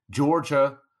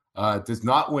Georgia does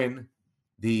not win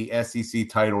the SEC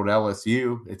title at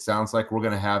LSU, it sounds like we're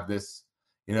going to have this.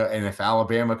 And if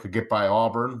Alabama could get by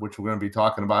Auburn, which we're going to be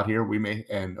talking about here,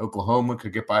 and Oklahoma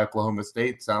could get by Oklahoma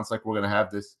State. Sounds like we're going to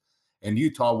have this, and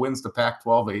Utah wins the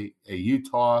Pac-12, a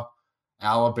Utah,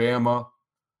 Alabama,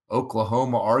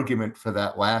 Oklahoma argument for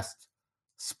that last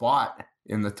spot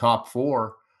in the top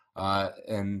four.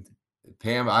 And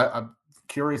Pam, I'm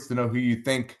curious to know who you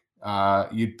think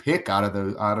you'd pick out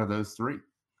of those three.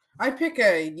 I pick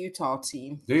a Utah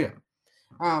team. Do you?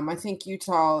 I think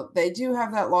Utah, they do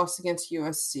have that loss against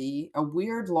USC, a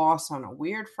weird loss on a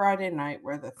weird Friday night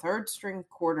where the third string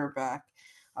quarterback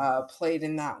played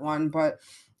in that one. But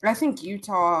I think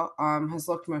Utah has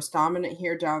looked most dominant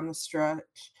here down the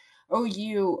stretch.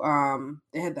 OU,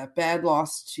 they had that bad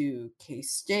loss to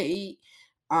K-State.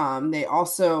 They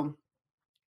also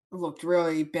looked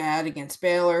really bad against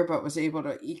Baylor, but was able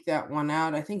to eke that one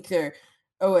out. I think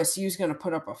OSU is going to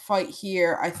put up a fight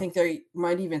here. I think they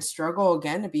might even struggle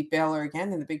again to beat Baylor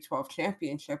again in the Big 12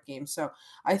 championship game. So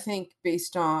I think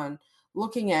based on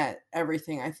looking at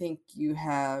everything, I think you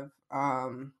have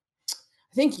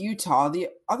I think Utah. The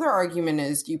other argument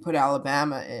is you put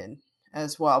Alabama in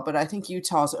as well, but I think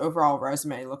Utah's overall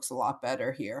resume looks a lot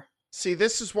better here. See,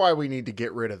 this is why we need to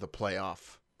get rid of the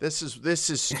playoff. This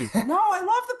is stupid. No, I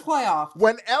love the playoff.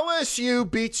 When LSU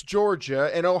beats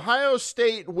Georgia and Ohio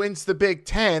State wins the Big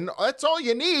Ten, that's all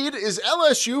you need is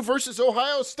LSU versus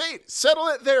Ohio State. Settle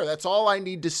it there. That's all I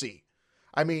need to see.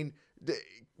 I mean,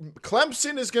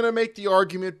 Clemson is going to make the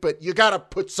argument, but you got to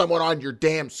put someone on your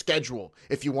damn schedule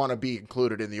if you want to be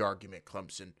included in the argument,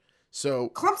 Clemson. So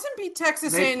Clemson beat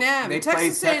Texas A&M. They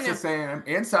played Texas A&M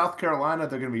and South Carolina.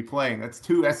 They're going to be playing. That's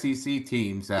 2 SEC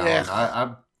teams, Alan.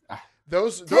 Yeah.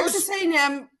 Those Texas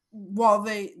A&M, while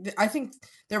I think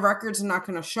their records are not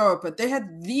going to show it, but they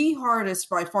had the hardest,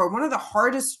 by far, one of the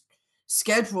hardest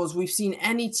schedules we've seen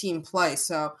any team play.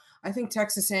 So I think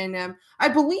Texas A&M, I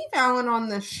believe, Alan, on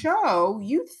the show,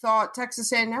 you thought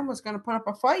Texas A&M was going to put up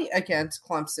a fight against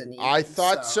Clemson. Even, I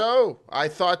thought so,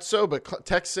 but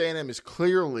Texas A&M is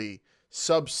clearly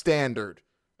substandard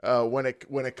when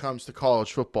it comes to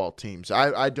college football teams.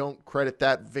 I don't credit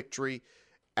that victory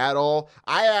at all.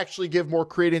 I actually give more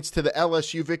credence to the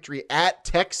LSU victory at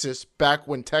Texas back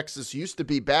when Texas used to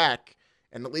be back,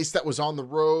 and at least that was on the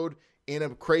road in a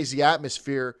crazy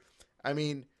atmosphere. I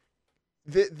mean,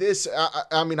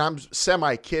 I'm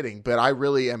semi-kidding, but I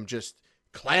really am just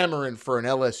clamoring for an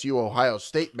LSU-Ohio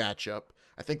State matchup.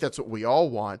 I think that's what we all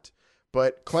want.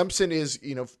 But Clemson is,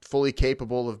 fully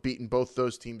capable of beating both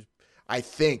those teams, I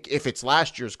think, if it's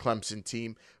last year's Clemson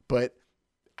team. But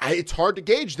it's hard to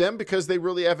gauge them because they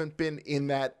really haven't been in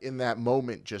that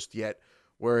moment just yet.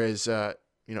 Whereas,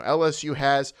 LSU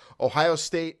has. Ohio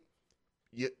State,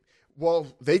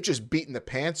 they've just beaten the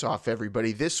pants off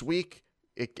everybody this week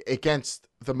against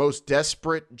the most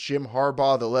desperate Jim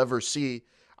Harbaugh they'll ever see.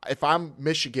 If I'm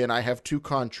Michigan, I have 2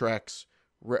 contracts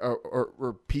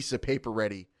or piece of paper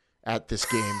ready at this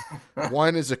game.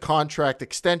 One is a contract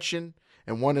extension,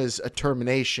 and one is a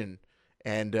termination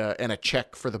and a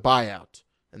check for the buyout.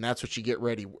 And that's what you get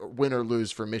ready, win or lose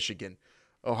for Michigan.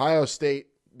 Ohio State,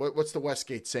 what's the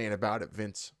Westgate saying about it,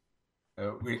 Vince?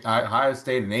 Ohio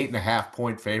State, an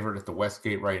 8.5-point favorite at the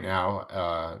Westgate right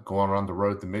now, going around the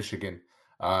road to Michigan.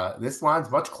 This line's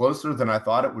much closer than I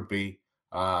thought it would be.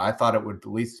 I thought it would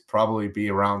at least probably be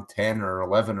around 10 or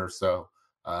 11 or so.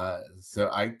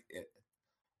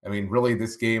 Really,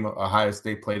 this game Ohio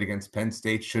State played against Penn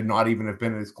State should not even have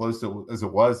been as close as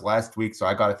it was last week. So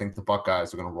I got to think the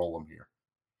Buckeyes are going to roll them here.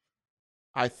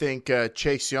 I think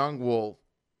Chase Young will,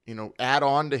 add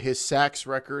on to his sacks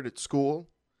record at school.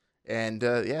 And,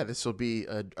 this will be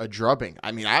a drubbing.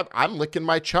 I mean, I'm licking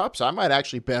my chops. I might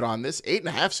actually bet on this.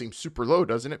 8.5 seems super low,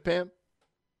 doesn't it, Pam?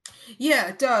 Yeah,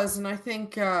 it does. And I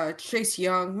think Chase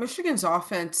Young, Michigan's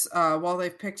offense, while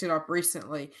they've picked it up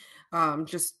recently,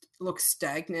 just looks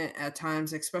stagnant at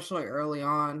times, especially early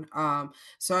on.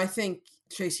 So I think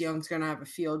Chase Young's going to have a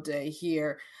field day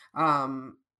here.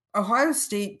 Ohio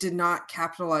State did not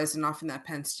capitalize enough in that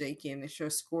Penn State game. They should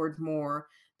have scored more.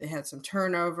 They had some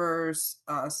turnovers,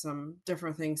 some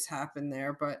different things happened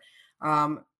there. But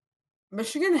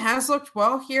Michigan has looked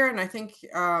well here, and I think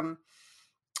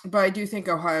but I do think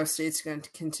Ohio State's going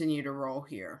to continue to roll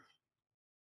here.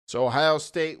 So Ohio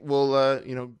State will,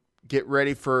 get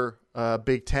ready for a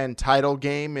Big Ten title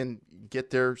game and get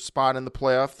their spot in the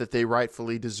playoff that they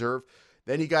rightfully deserve.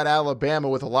 Then you got Alabama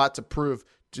with a lot to prove.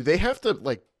 Do they have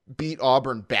to, beat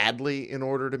Auburn badly in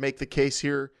order to make the case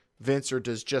here, Vince, or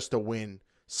does just a win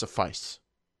suffice?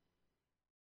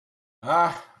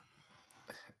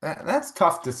 That's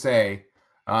tough to say.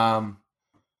 I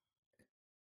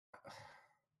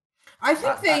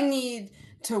think they need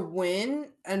to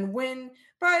win and win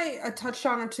by a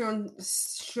touchdown or two and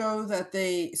show that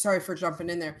they, sorry for jumping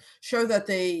in there, show that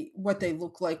what they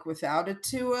look like without a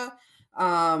Tua.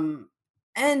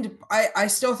 And I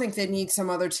still think they need some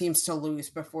other teams to lose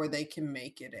before they can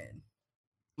make it in.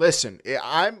 Listen,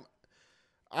 I'm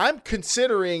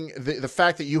considering the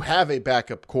fact that you have a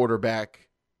backup quarterback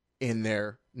in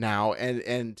there now,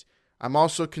 and I'm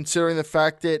also considering the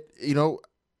fact that,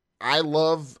 I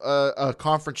love a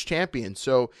conference champion.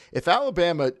 So if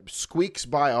Alabama squeaks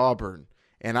by Auburn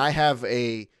and I have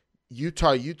a,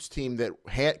 Utah Utes team that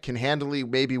can handily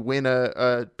maybe win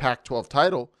a Pac-12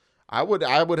 title, I would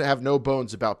have no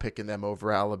bones about picking them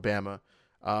over Alabama.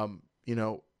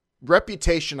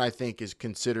 Reputation, I think, is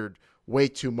considered way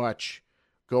too much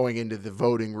going into the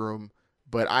voting room,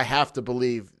 but I have to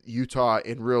believe Utah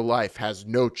in real life has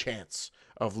no chance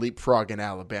of leapfrogging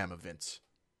Alabama, Vince.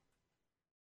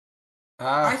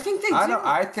 I think they do.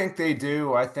 I think they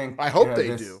do. I hope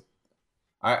they do.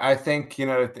 I think,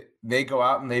 they go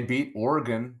out and they beat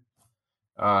Oregon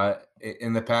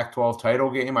in the Pac-12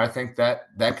 title game. I think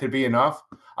that could be enough.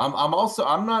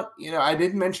 I'm not, I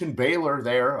didn't mention Baylor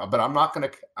there, but I'm not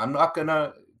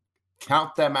gonna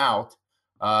count them out.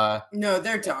 No,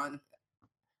 they're done.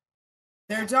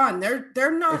 They're done.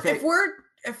 They're not.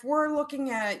 If we're looking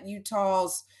at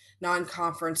Utah's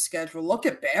non-conference schedule, look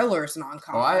at Baylor's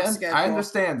non-conference schedule. I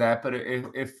understand that, but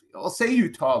if I'll say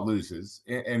Utah loses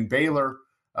and Baylor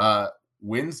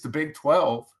wins the Big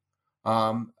 12,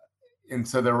 and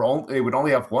so they would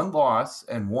only have one loss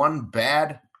and one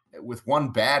bad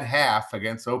half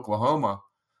against Oklahoma,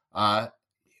 I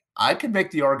could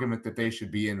make the argument that they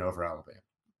should be in over Alabama.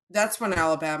 That's when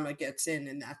Alabama gets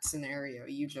in that scenario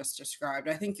you just described.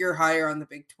 I think you're higher on the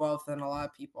Big 12 than a lot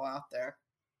of people out there.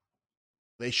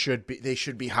 They should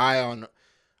be high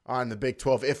on the Big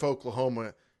 12 if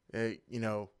Oklahoma,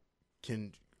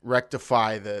 can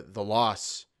rectify the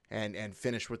loss and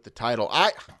finish with the title.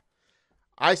 I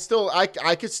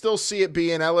could still see it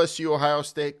being LSU, Ohio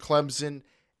State, Clemson,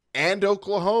 and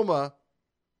Oklahoma,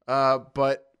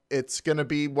 but it's going to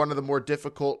be one of the more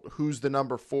difficult who's the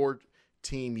number 4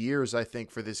 team years, I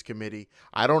think, for this committee.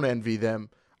 I don't envy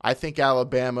them. I think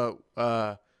Alabama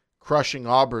crushing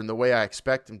Auburn the way I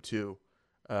expect them to,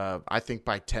 I think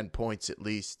by 10 points at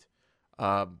least,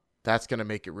 that's going to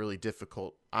make it really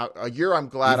difficult. A year I'm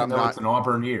glad Even I'm though not. It's an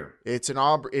Auburn year. It's an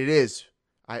Auburn. It is.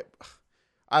 I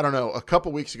don't know. A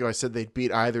couple weeks ago, I said they'd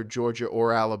beat either Georgia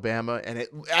or Alabama, and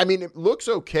it looks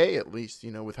okay at least,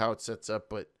 with how it sets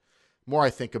up. But more I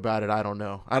think about it, I don't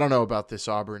know. I don't know about this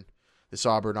Auburn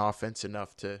offense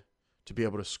enough to be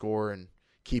able to score and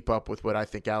keep up with what I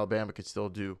think Alabama could still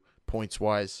do points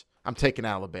wise. I'm taking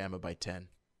Alabama by 10.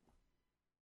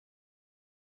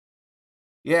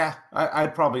 Yeah,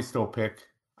 I'd still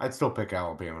pick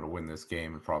Alabama to win this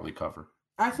game and probably cover.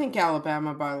 I think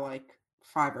Alabama by like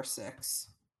 5 or 6.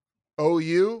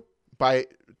 OU by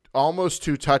almost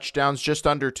 2 touchdowns, just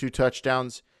under 2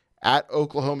 touchdowns at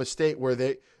Oklahoma State, where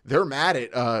they're mad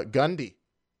at Gundy.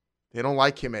 They don't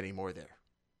like him anymore there.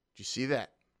 Did you see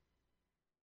that?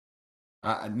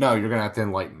 No, you're going to have to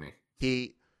enlighten me.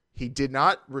 He did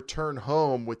not return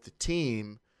home with the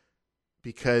team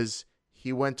because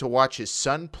he went to watch his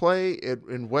son play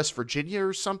in West Virginia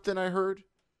or something, I heard.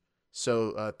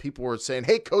 So people were saying,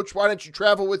 hey, coach, why don't you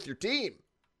travel with your team?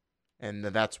 And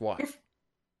that's why.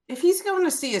 If he's going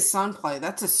to see his son play,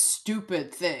 that's a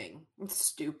stupid thing. It's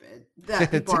stupid.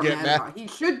 That people are mad about. He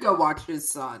should go watch his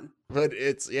son. But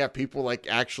people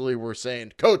actually were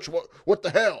saying, coach, what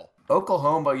the hell?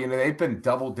 Oklahoma, they've been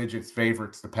double digits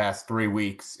favorites the past 3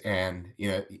 weeks. And,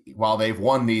 while they've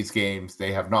won these games,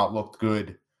 they have not looked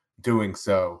good doing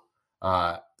so.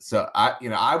 So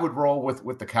I would roll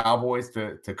with the Cowboys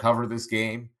to cover this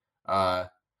game.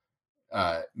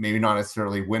 Maybe not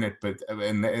necessarily win it,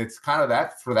 and it's kind of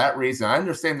that for that reason. I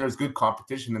understand there's good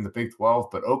competition in the Big 12,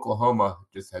 but Oklahoma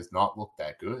just has not looked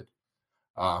that good.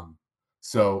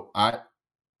 So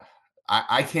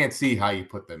I can't see how you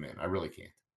put them in. I really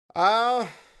can't. I'm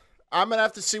gonna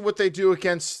have to see what they do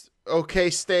against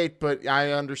OK State, but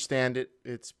I understand it.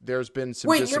 There's been some.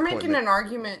 Wait, you're making an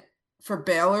argument for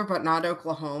Baylor, but not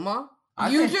Oklahoma?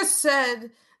 You just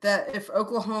said that if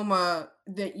Oklahoma,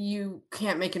 that you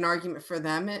can't make an argument for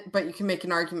them, but you can make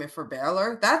an argument for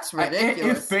Baylor. That's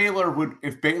ridiculous. If Baylor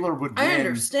would win, I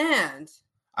understand.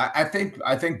 I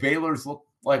think Baylor's look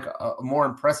like a more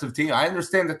impressive team. I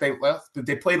understand that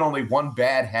they played only one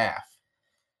bad half.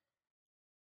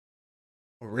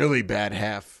 A really bad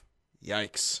half.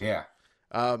 Yikes. Yeah.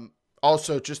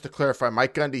 Also, just to clarify,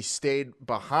 Mike Gundy stayed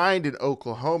behind in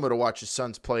Oklahoma to watch his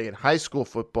sons play in high school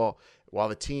football while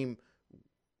the team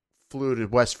flew to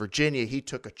West Virginia. He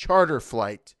took a charter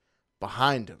flight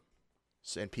behind him.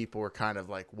 And people were kind of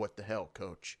like, what the hell,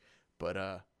 coach?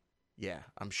 But, yeah,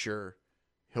 I'm sure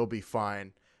he'll be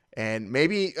fine. And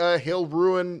maybe he'll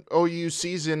ruin OU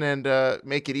season and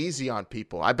make it easy on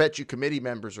people. I bet you committee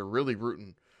members are really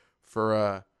rooting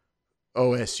for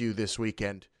OSU this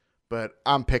weekend. But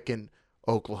I'm picking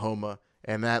Oklahoma,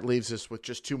 and that leaves us with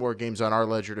just 2 more games on our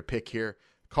ledger to pick here.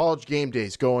 College game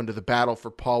days going to the battle for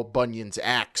Paul Bunyan's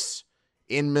axe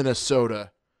in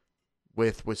Minnesota,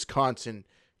 with Wisconsin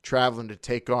traveling to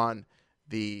take on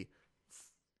the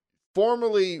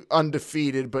formerly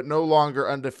undefeated, but no longer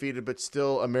undefeated, but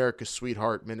still America's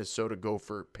sweetheart, Minnesota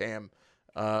Gopher, Pam.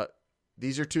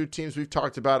 These are two teams we've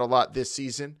talked about a lot this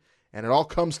season, and it all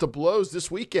comes to blows this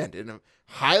weekend in a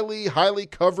highly, highly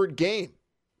covered game.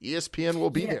 ESPN will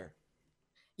be there.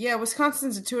 Yeah,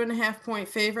 Wisconsin's a 2.5-point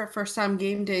favorite. First time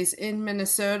game days in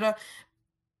Minnesota.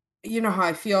 You know how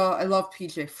I feel. I love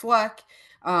PJ Fleck.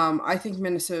 I think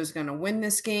Minnesota is going to win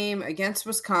this game against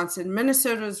Wisconsin.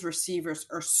 Minnesota's receivers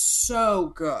are so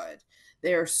good.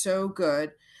 They are so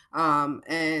good.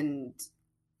 And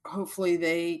hopefully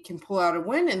they can pull out a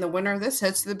win. And the winner of this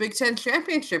heads to the Big Ten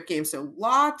championship game. So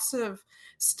lots at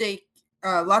stake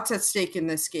in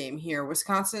this game here.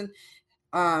 Wisconsin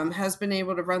has been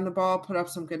able to run the ball, put up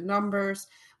some good numbers,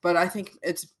 but I think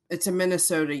it's a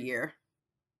Minnesota year.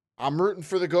 I'm rooting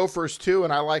for the Gophers too,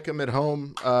 and I like them at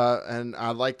home, and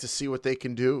I'd like to see what they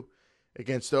can do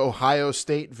against Ohio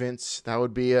State, Vince. That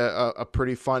would be a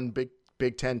pretty fun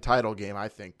Big Ten title game, I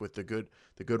think, with the good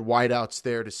wideouts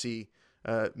there to see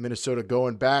Minnesota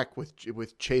going back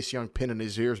with Chase Young pinning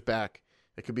his ears back.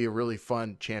 It could be a really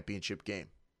fun championship game.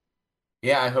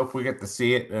 Yeah, I hope we get to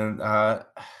see it, and I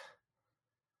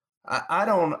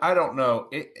don't know.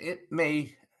 It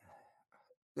may.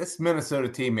 This Minnesota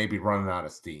team may be running out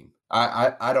of steam.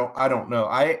 I don't know.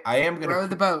 I am going to row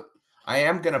the boat. I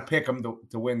am going to pick them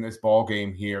to win this ball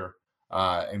game here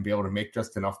and be able to make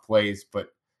just enough plays. But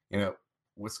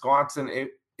Wisconsin,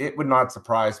 it would not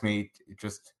surprise me.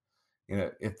 Just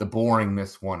if the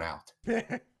boringness won out.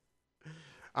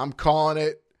 I'm calling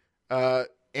it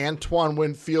Antoine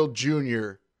Winfield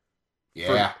Jr.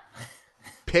 Yeah,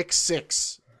 pick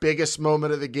 6, biggest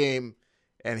moment of the game.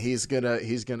 And he's gonna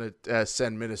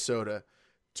send Minnesota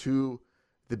to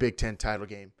the Big Ten title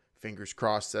game. Fingers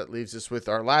crossed. That leaves us with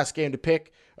our last game to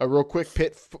pick. A real quick,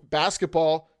 Pitt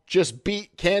basketball just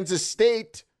beat Kansas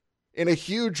State in a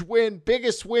huge win,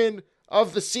 biggest win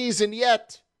of the season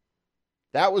yet.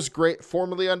 That was great.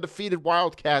 Formerly undefeated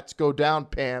Wildcats go down,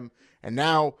 Pam, and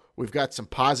now we've got some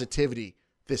positivity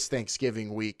this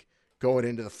Thanksgiving week going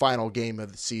into the final game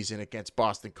of the season against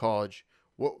Boston College.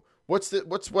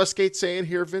 What's Westgate saying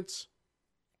here, Vince?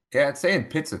 Yeah, it's saying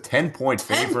Pitt's a 10-point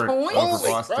favorite over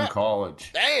Boston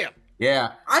College. Damn.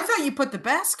 Yeah. I thought you put the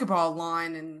basketball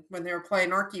line in when they were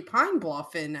playing Archie Pine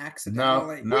Bluff in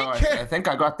accidentally. No, I think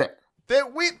I got that.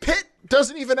 Pitt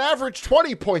doesn't even average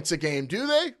 20 points a game, do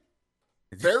they?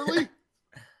 Barely.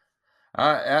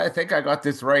 I think I got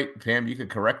this right, Pam. You could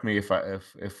correct me if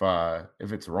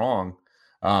it's wrong.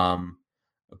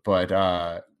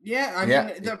 Yeah, I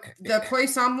mean the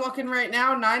place I'm looking right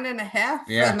now, 9.5.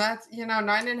 Yeah, and that's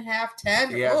 9.5,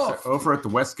 10. Yeah, so over at the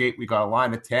Westgate, we got a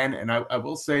line of 10, and I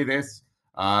will say this,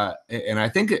 and I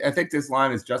think this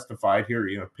line is justified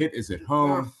here. Pitt is at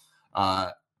home.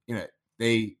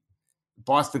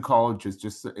 Boston College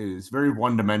is very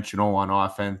one-dimensional on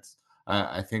offense.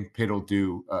 I think Pitt will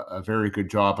do a very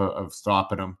good job of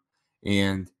stopping them,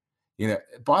 and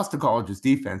Boston College's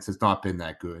defense has not been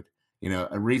that good.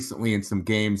 Recently in some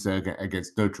games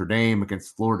against Notre Dame,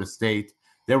 against Florida State,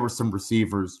 there were some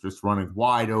receivers just running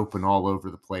wide open all over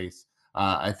the place.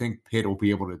 I think Pitt will be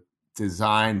able to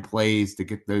design plays to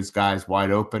get those guys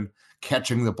wide open.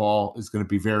 Catching the ball is going to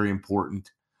be very important.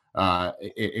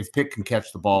 If Pitt can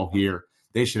catch the ball here,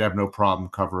 they should have no problem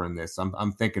covering this.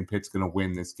 I'm thinking Pitt's going to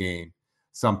win this game.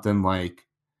 Something like,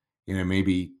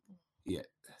 maybe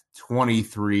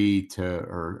 23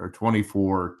 or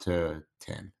 24-10.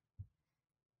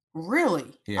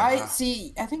 Really? Yeah. I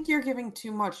think you're giving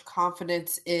too much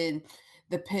confidence in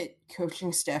the Pitt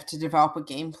coaching staff to develop a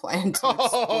game plan to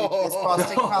exploit this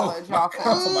Boston College offense.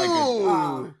 Oh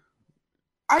my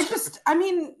goodness.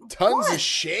 Tons of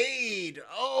shade.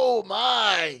 Oh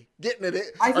my, getting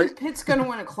it. I think Pitt's going to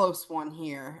win a close one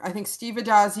here. I think Steve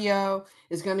Addazio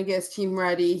is going to get his team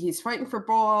ready. He's fighting for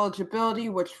bowl eligibility,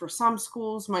 which for some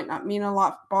schools might not mean a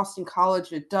lot. Boston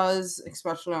College, it does,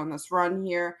 especially on this run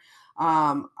here.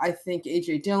 I think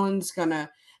A.J. Dillon's going to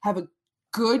have a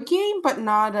good game, but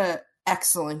not an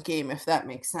excellent game, if that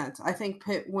makes sense. I think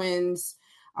Pitt wins.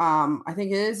 I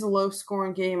think it is a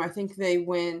low-scoring game. I think they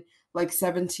win like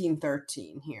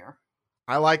 17-13 here.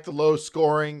 I like the low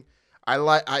scoring.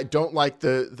 I don't like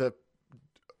the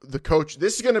coach.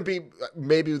 This is going to be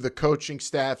maybe the coaching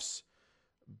staff's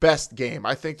best game.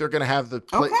 I think they're going to have the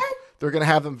play. Okay. They're going to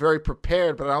have them very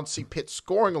prepared, but I don't see Pitt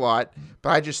scoring a lot. But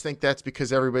I just think that's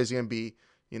because everybody's going to be,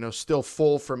 still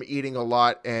full from eating a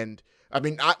lot. And I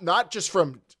mean, not just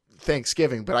from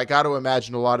Thanksgiving, but I got to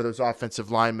imagine a lot of those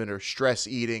offensive linemen are stress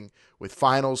eating with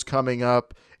finals coming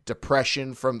up,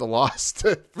 depression from the loss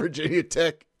to Virginia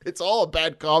Tech. It's all a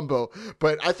bad combo.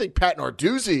 But I think Pat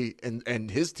Narduzzi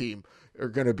and his team are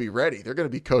going to be ready. They're going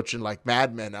to be coaching like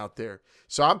madmen out there.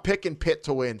 So I'm picking Pitt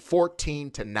to win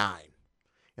 14-9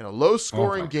 in a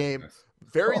low-scoring game.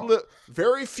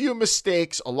 Very few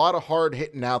mistakes, a lot of hard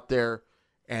hitting out there,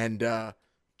 and got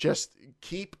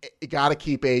to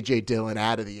keep A.J. Dillon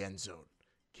out of the end zone.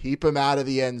 Keep him out of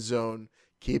the end zone.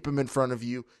 Keep him in front of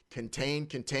you. Contain.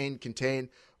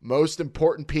 Most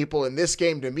important people in this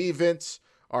game to me, Vince,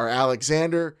 are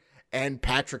Alexander and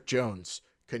Patrick Jones.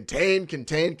 Contain.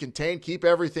 Keep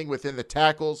everything within the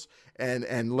tackles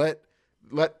and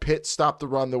let Pitt stop the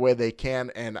run the way they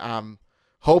can. And I'm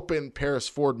hoping Paris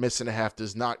Ford missing a half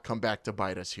does not come back to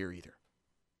bite us here either.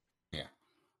 Yeah.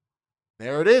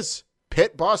 There it is.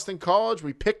 Pitt, Boston College.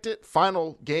 We picked it.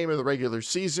 Final game of the regular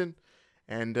season.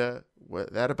 And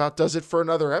that about does it for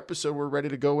another episode. We're ready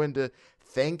to go into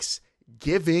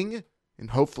Thanksgiving. And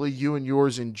hopefully you and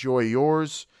yours enjoy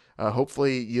yours.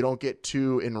 Hopefully you don't get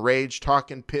too enraged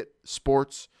talking Pitt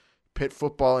sports, Pitt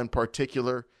football in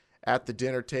particular, at the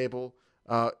dinner table.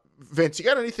 Vince, you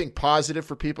got anything positive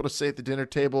for people to say at the dinner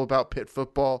table about Pitt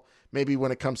football? Maybe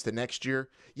when it comes to next year?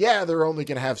 Yeah, they're only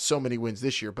going to have so many wins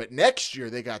this year, but next year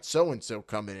they got so-and-so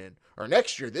coming in. Or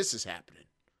next year this is happening.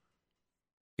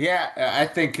 Yeah, I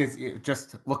think it's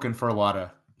just looking for a lot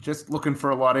of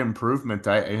improvement.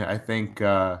 I think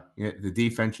the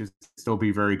defense should still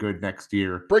be very good next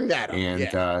year. Bring that up. And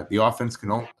the offense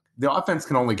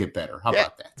can only get better. How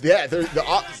about that?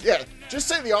 Yeah, just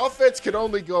say the offense can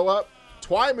only go up.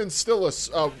 Twyman's still a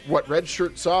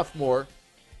redshirt sophomore,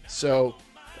 so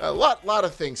a lot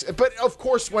of things. But of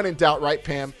course, when in doubt, right,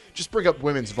 Pam? Just bring up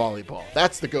women's volleyball.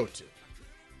 That's the go-to.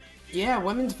 Yeah,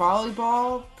 women's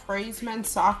volleyball, praise men's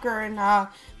soccer, and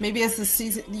maybe as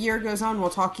the year goes on, we'll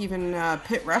talk even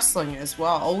Pitt wrestling as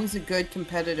well. Always a good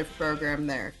competitive program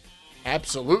there.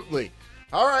 Absolutely.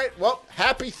 All right, well,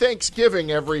 happy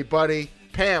Thanksgiving, everybody.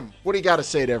 Pam, what do you got to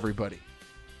say to everybody?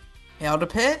 Hail to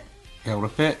Pitt. Hail to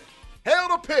Pitt. Hail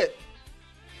to Pitt.